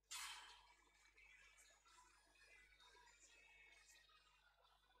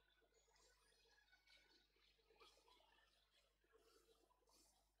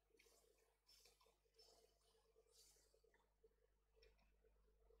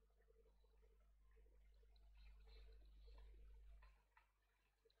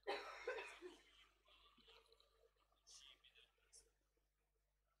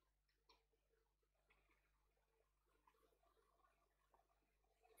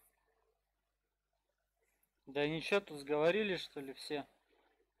 Да ничего, тут сговорились, что ли, все?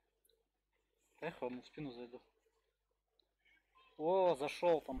 Эх, ладно, в спину зайду. О,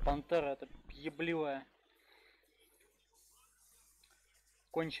 зашел, там пантера, это ебливая.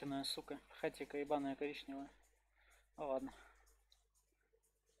 Конченая, сука. Хатика ебаная коричневая. Ну ладно.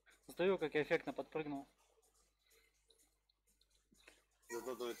 Сдаю, как я эффектно подпрыгнул.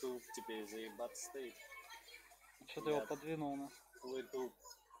 Зато твой труп теперь заебаться стоит. Что-то его подвинул на. Твой труп.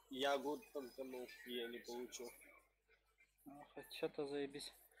 Я год танканул, я не получил. Что-то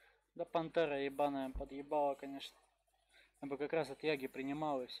заебись. Да пантера ебаная подъебала, конечно. Я бы как раз от яги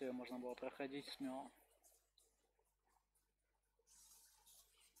принимал, и все, можно было проходить смело.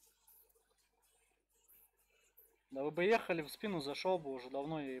 Да вы бы ехали, в спину зашел бы, уже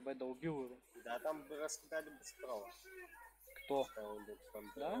давно я, ебать, да убил его. Да там бы раскидали бы справа. Кто?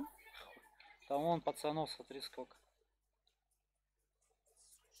 Да? Там вон пацанов, смотри сколько.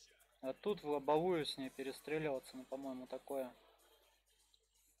 А тут в лобовую с ней перестреливаться, ну, по-моему, такое.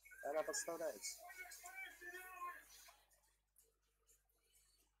 Она подставляется.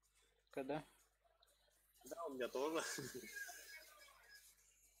 Когда? Да, у меня тоже.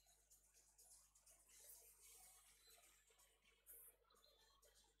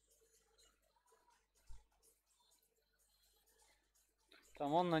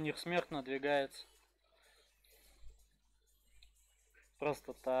 Там он на них смерть надвигается.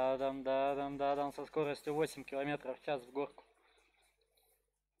 Просто та-дам со скоростью 8 км в час в горку.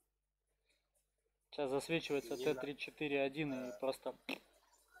 Сейчас засвечивается Т-34-1 и просто...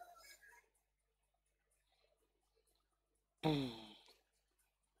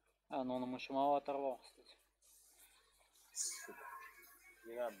 А, ну он ему еще мало оторвал, кстати.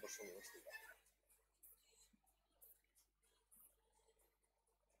 Не надо больше его сюда.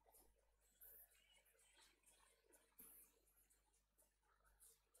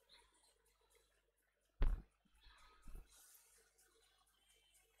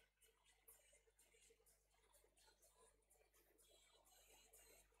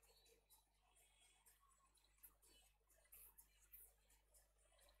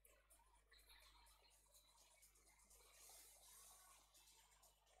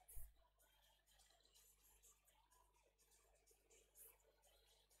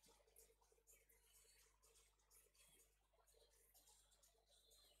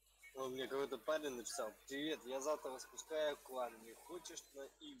 Он мне какой-то парень написал: привет, я завтра распускаю клан, не хочешь на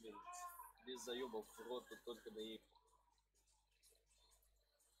ивент? Без заебов в рот, только на ивент.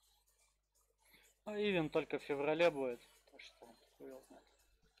 Ну, ивент только в феврале будет. Так что, хуй его знает.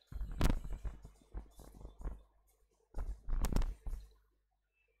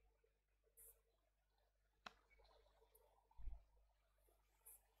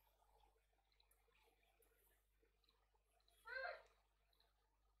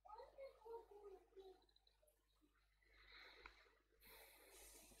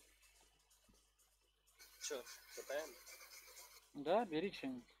 Чё, катаем? Да, бери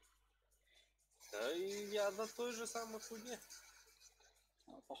что-нибудь. Да и я на той же самой хуйне.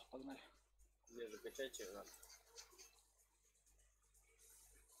 Похуй, погнали. Мне же качать ее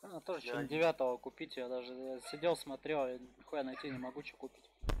надо. Тоже что-нибудь 9-го купить. Я даже сидел, смотрел, и нихуя найти не могу, что купить.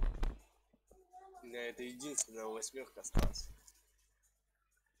 У меня это единственная 8 осталась.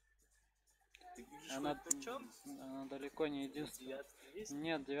 Ты видишь, Она далеко не единственная.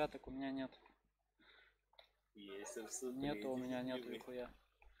 Нет, 9-ок у меня нет. Есть, Нету у меня, нет нихуя.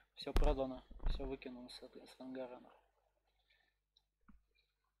 Все продано, все выкинул с ангара.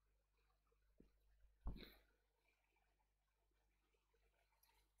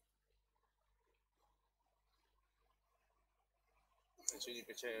 А что не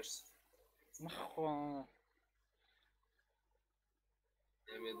качаешься? Нахуй.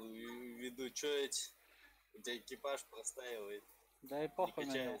 Я имею в виду, что эти? У тебя экипаж простаивает. Да и похуй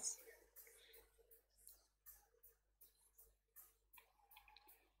на него.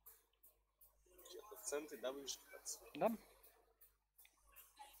 Что-то в центре, да, будешь кататься? Да?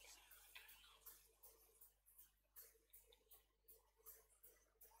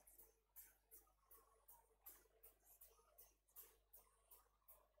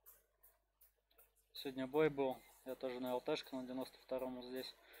 Сегодня бой был. Я тоже на ЛТшке на 92-м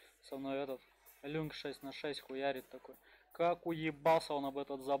здесь. Со мной этот люнг 6/6 хуярит такой. Как уебался он об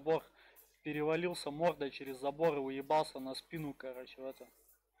этот забор. Перевалился мордой через забор и уебался на спину, короче, в это.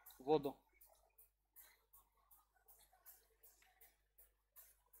 В воду.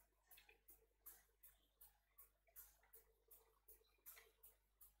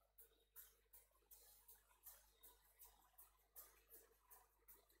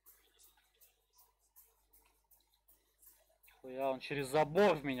 Хуя, он через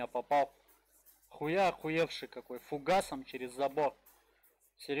забор в меня попал. Нихуя охуевший какой. Фугасом через забор.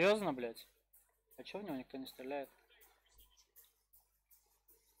 Серьезно, блядь? А чё в него никто не стреляет?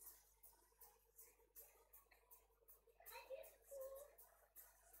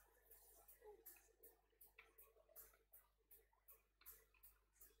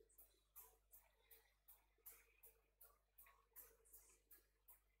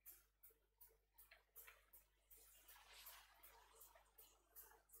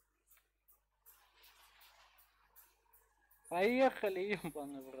 Поехали,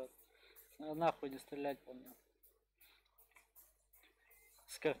 ебаный в рот. Нахуй не стрелять по мне.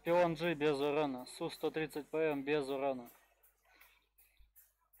 Скорпион G без урона. Су-130 ПМ без урона.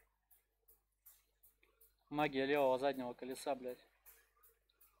 Магия левого заднего колеса, блядь.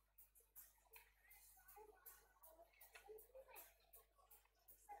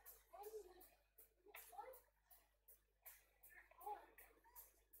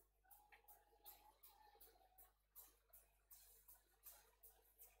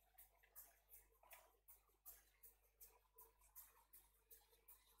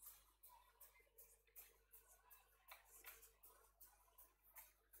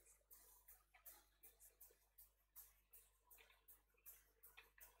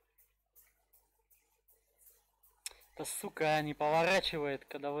 Да сука, не поворачивает,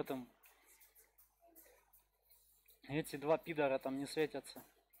 когда в этом... Эти два пидора там не светятся.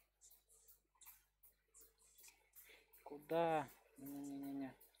 Куда?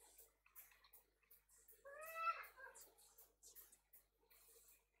 Не-не-не-не.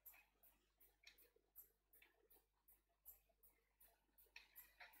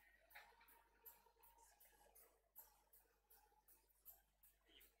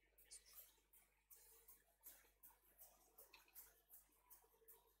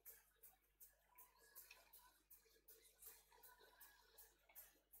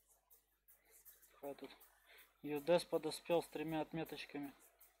 Тут Юдес подоспел с 3 отметочками.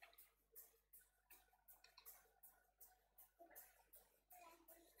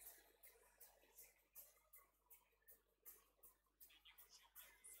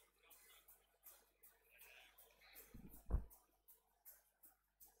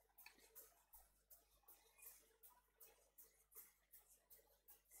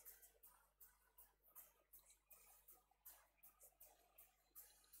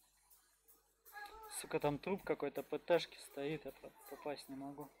 Сука, там труп какой-то ПТшки стоит, я попасть не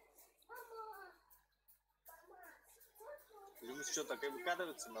могу. Любишь что, так и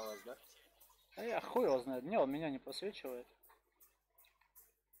выкатываться на вас, да? А я хуй его знает, не, он меня не просвечивает.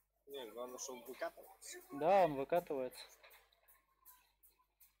 Не, главное, что он выкатывается. Да, он выкатывается.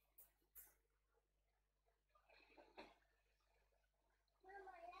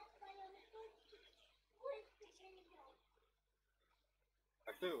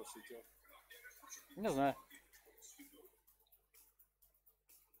 А кто его светил? Не знаю.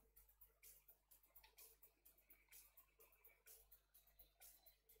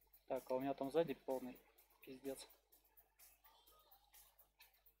 Так, а у меня там сзади полный пиздец.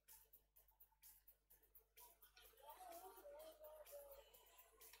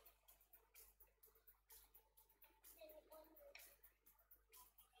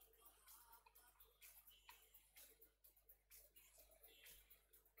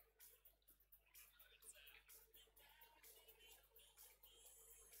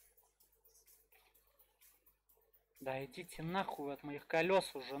 Да идите нахуй от моих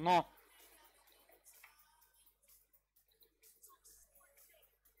колес уже, но...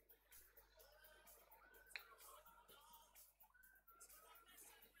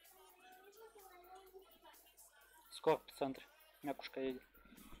 Скорб в центре. Мякушка едет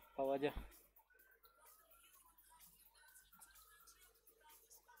по воде.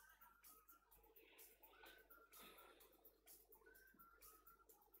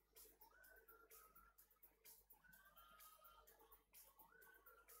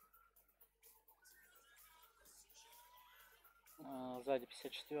 Сзади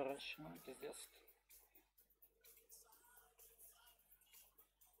 54, ну, пиздец.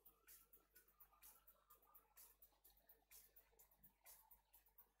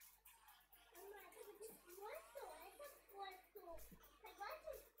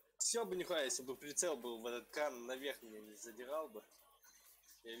 Все бы нихуя, если бы прицел был в этот кран наверх, меня не задирал бы.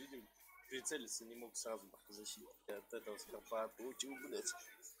 Я видел, прицелиться не мог сразу бы защитить. Я от этого скорпа получил, блять.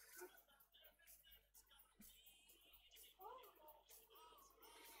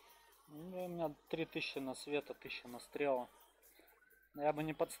 Ну, у меня 3000 на света, 1000 на стрела. Но я бы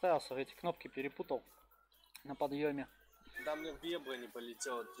не подставился, эти кнопки перепутал на подъеме. Да, мне в Вебра не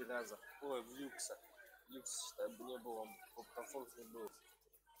полетело 3 раза. Ой, в Люкса. Люкс, считай, бы не было, он по комфорту был.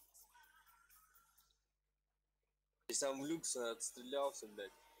 И сам в люкс отстрелялся,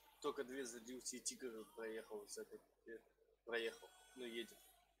 блядь. Только 2 задел, все тигры проехал с этой. Проехал. Ну, едет.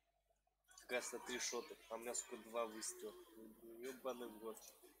 Как раз на 3 шота. А у меня, сука, 2 выстрела. Ёбаный в рот.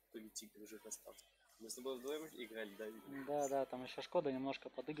 В итоге тигр жив остался. Мы с тобой вдвоем играли, да? Да, да, там еще Шкода немножко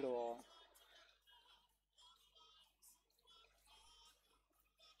подыгрывала.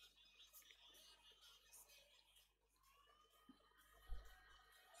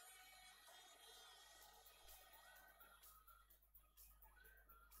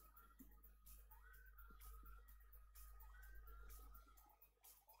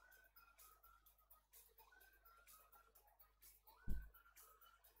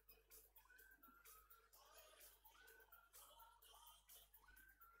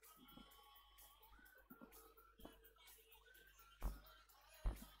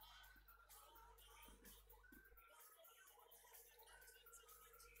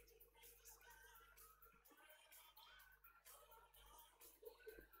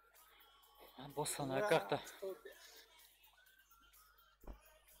 Боссаная карта.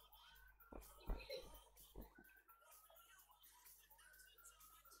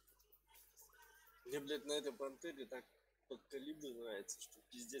 Мне, блядь, на этой пантере так под калибр нравится, что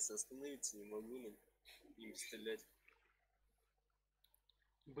пиздец остановиться не могу на им стрелять.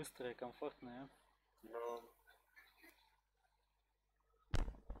 Быстрая, комфортная. Но...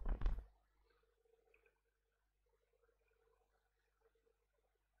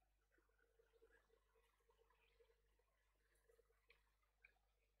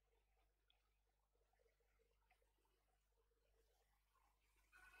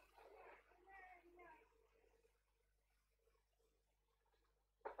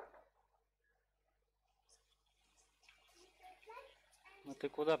 Ну ты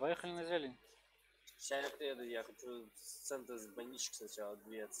куда? Поехали на зелень. Сейчас я приеду, я хочу с центра с больничек сначала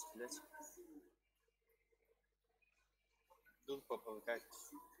 2 отстрелять. Тут попробовать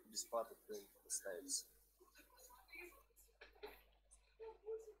бесплатно кто-нибудь поставится.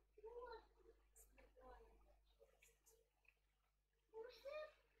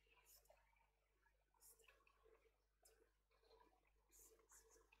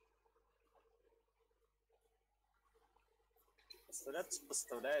 Поставляться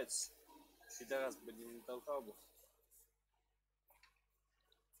поставляются. Пидорас бы не толкал бы.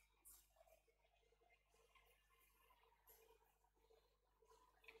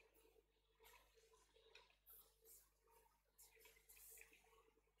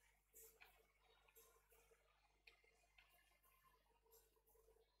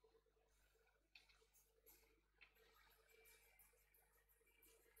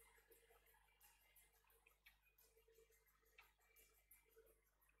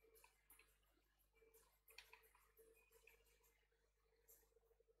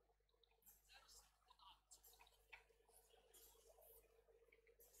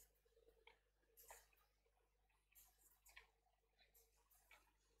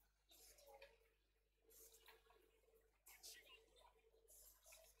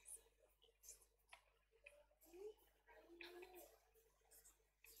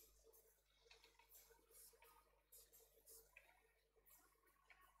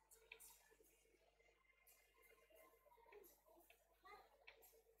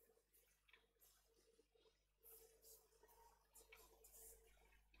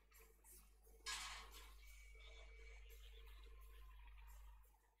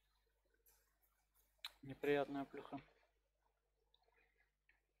 Неприятная плюха.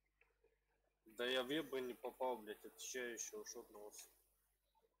 Да я в ебы не попал, блядь, отвечаю еще ушотнулся.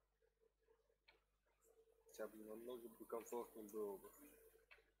 Хотя бы намного бы комфортнее было бы.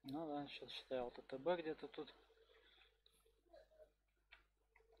 Ну да, сейчас считаю, вот ТТБ где-то тут.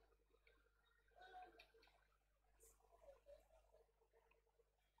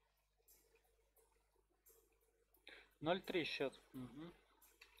 Ноль три счет. Угу.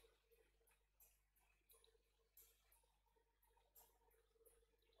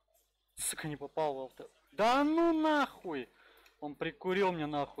 Сука, не попал в авто. Да ну нахуй! Он прикурил мне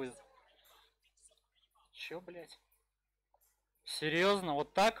нахуй. Чё, блядь? Серьезно,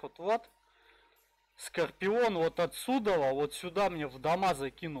 вот так вот, вот? Скорпион вот отсюда, вот сюда мне в дома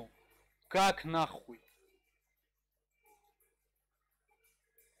закинул. Как нахуй?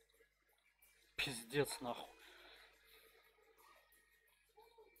 Пиздец нахуй.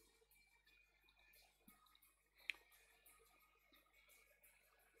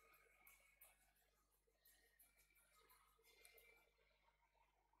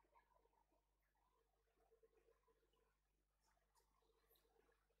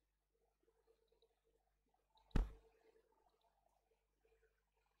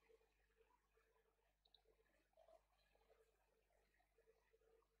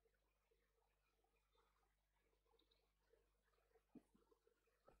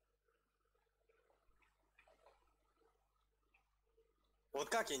 Вот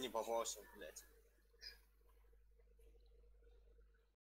как я не попался, блядь?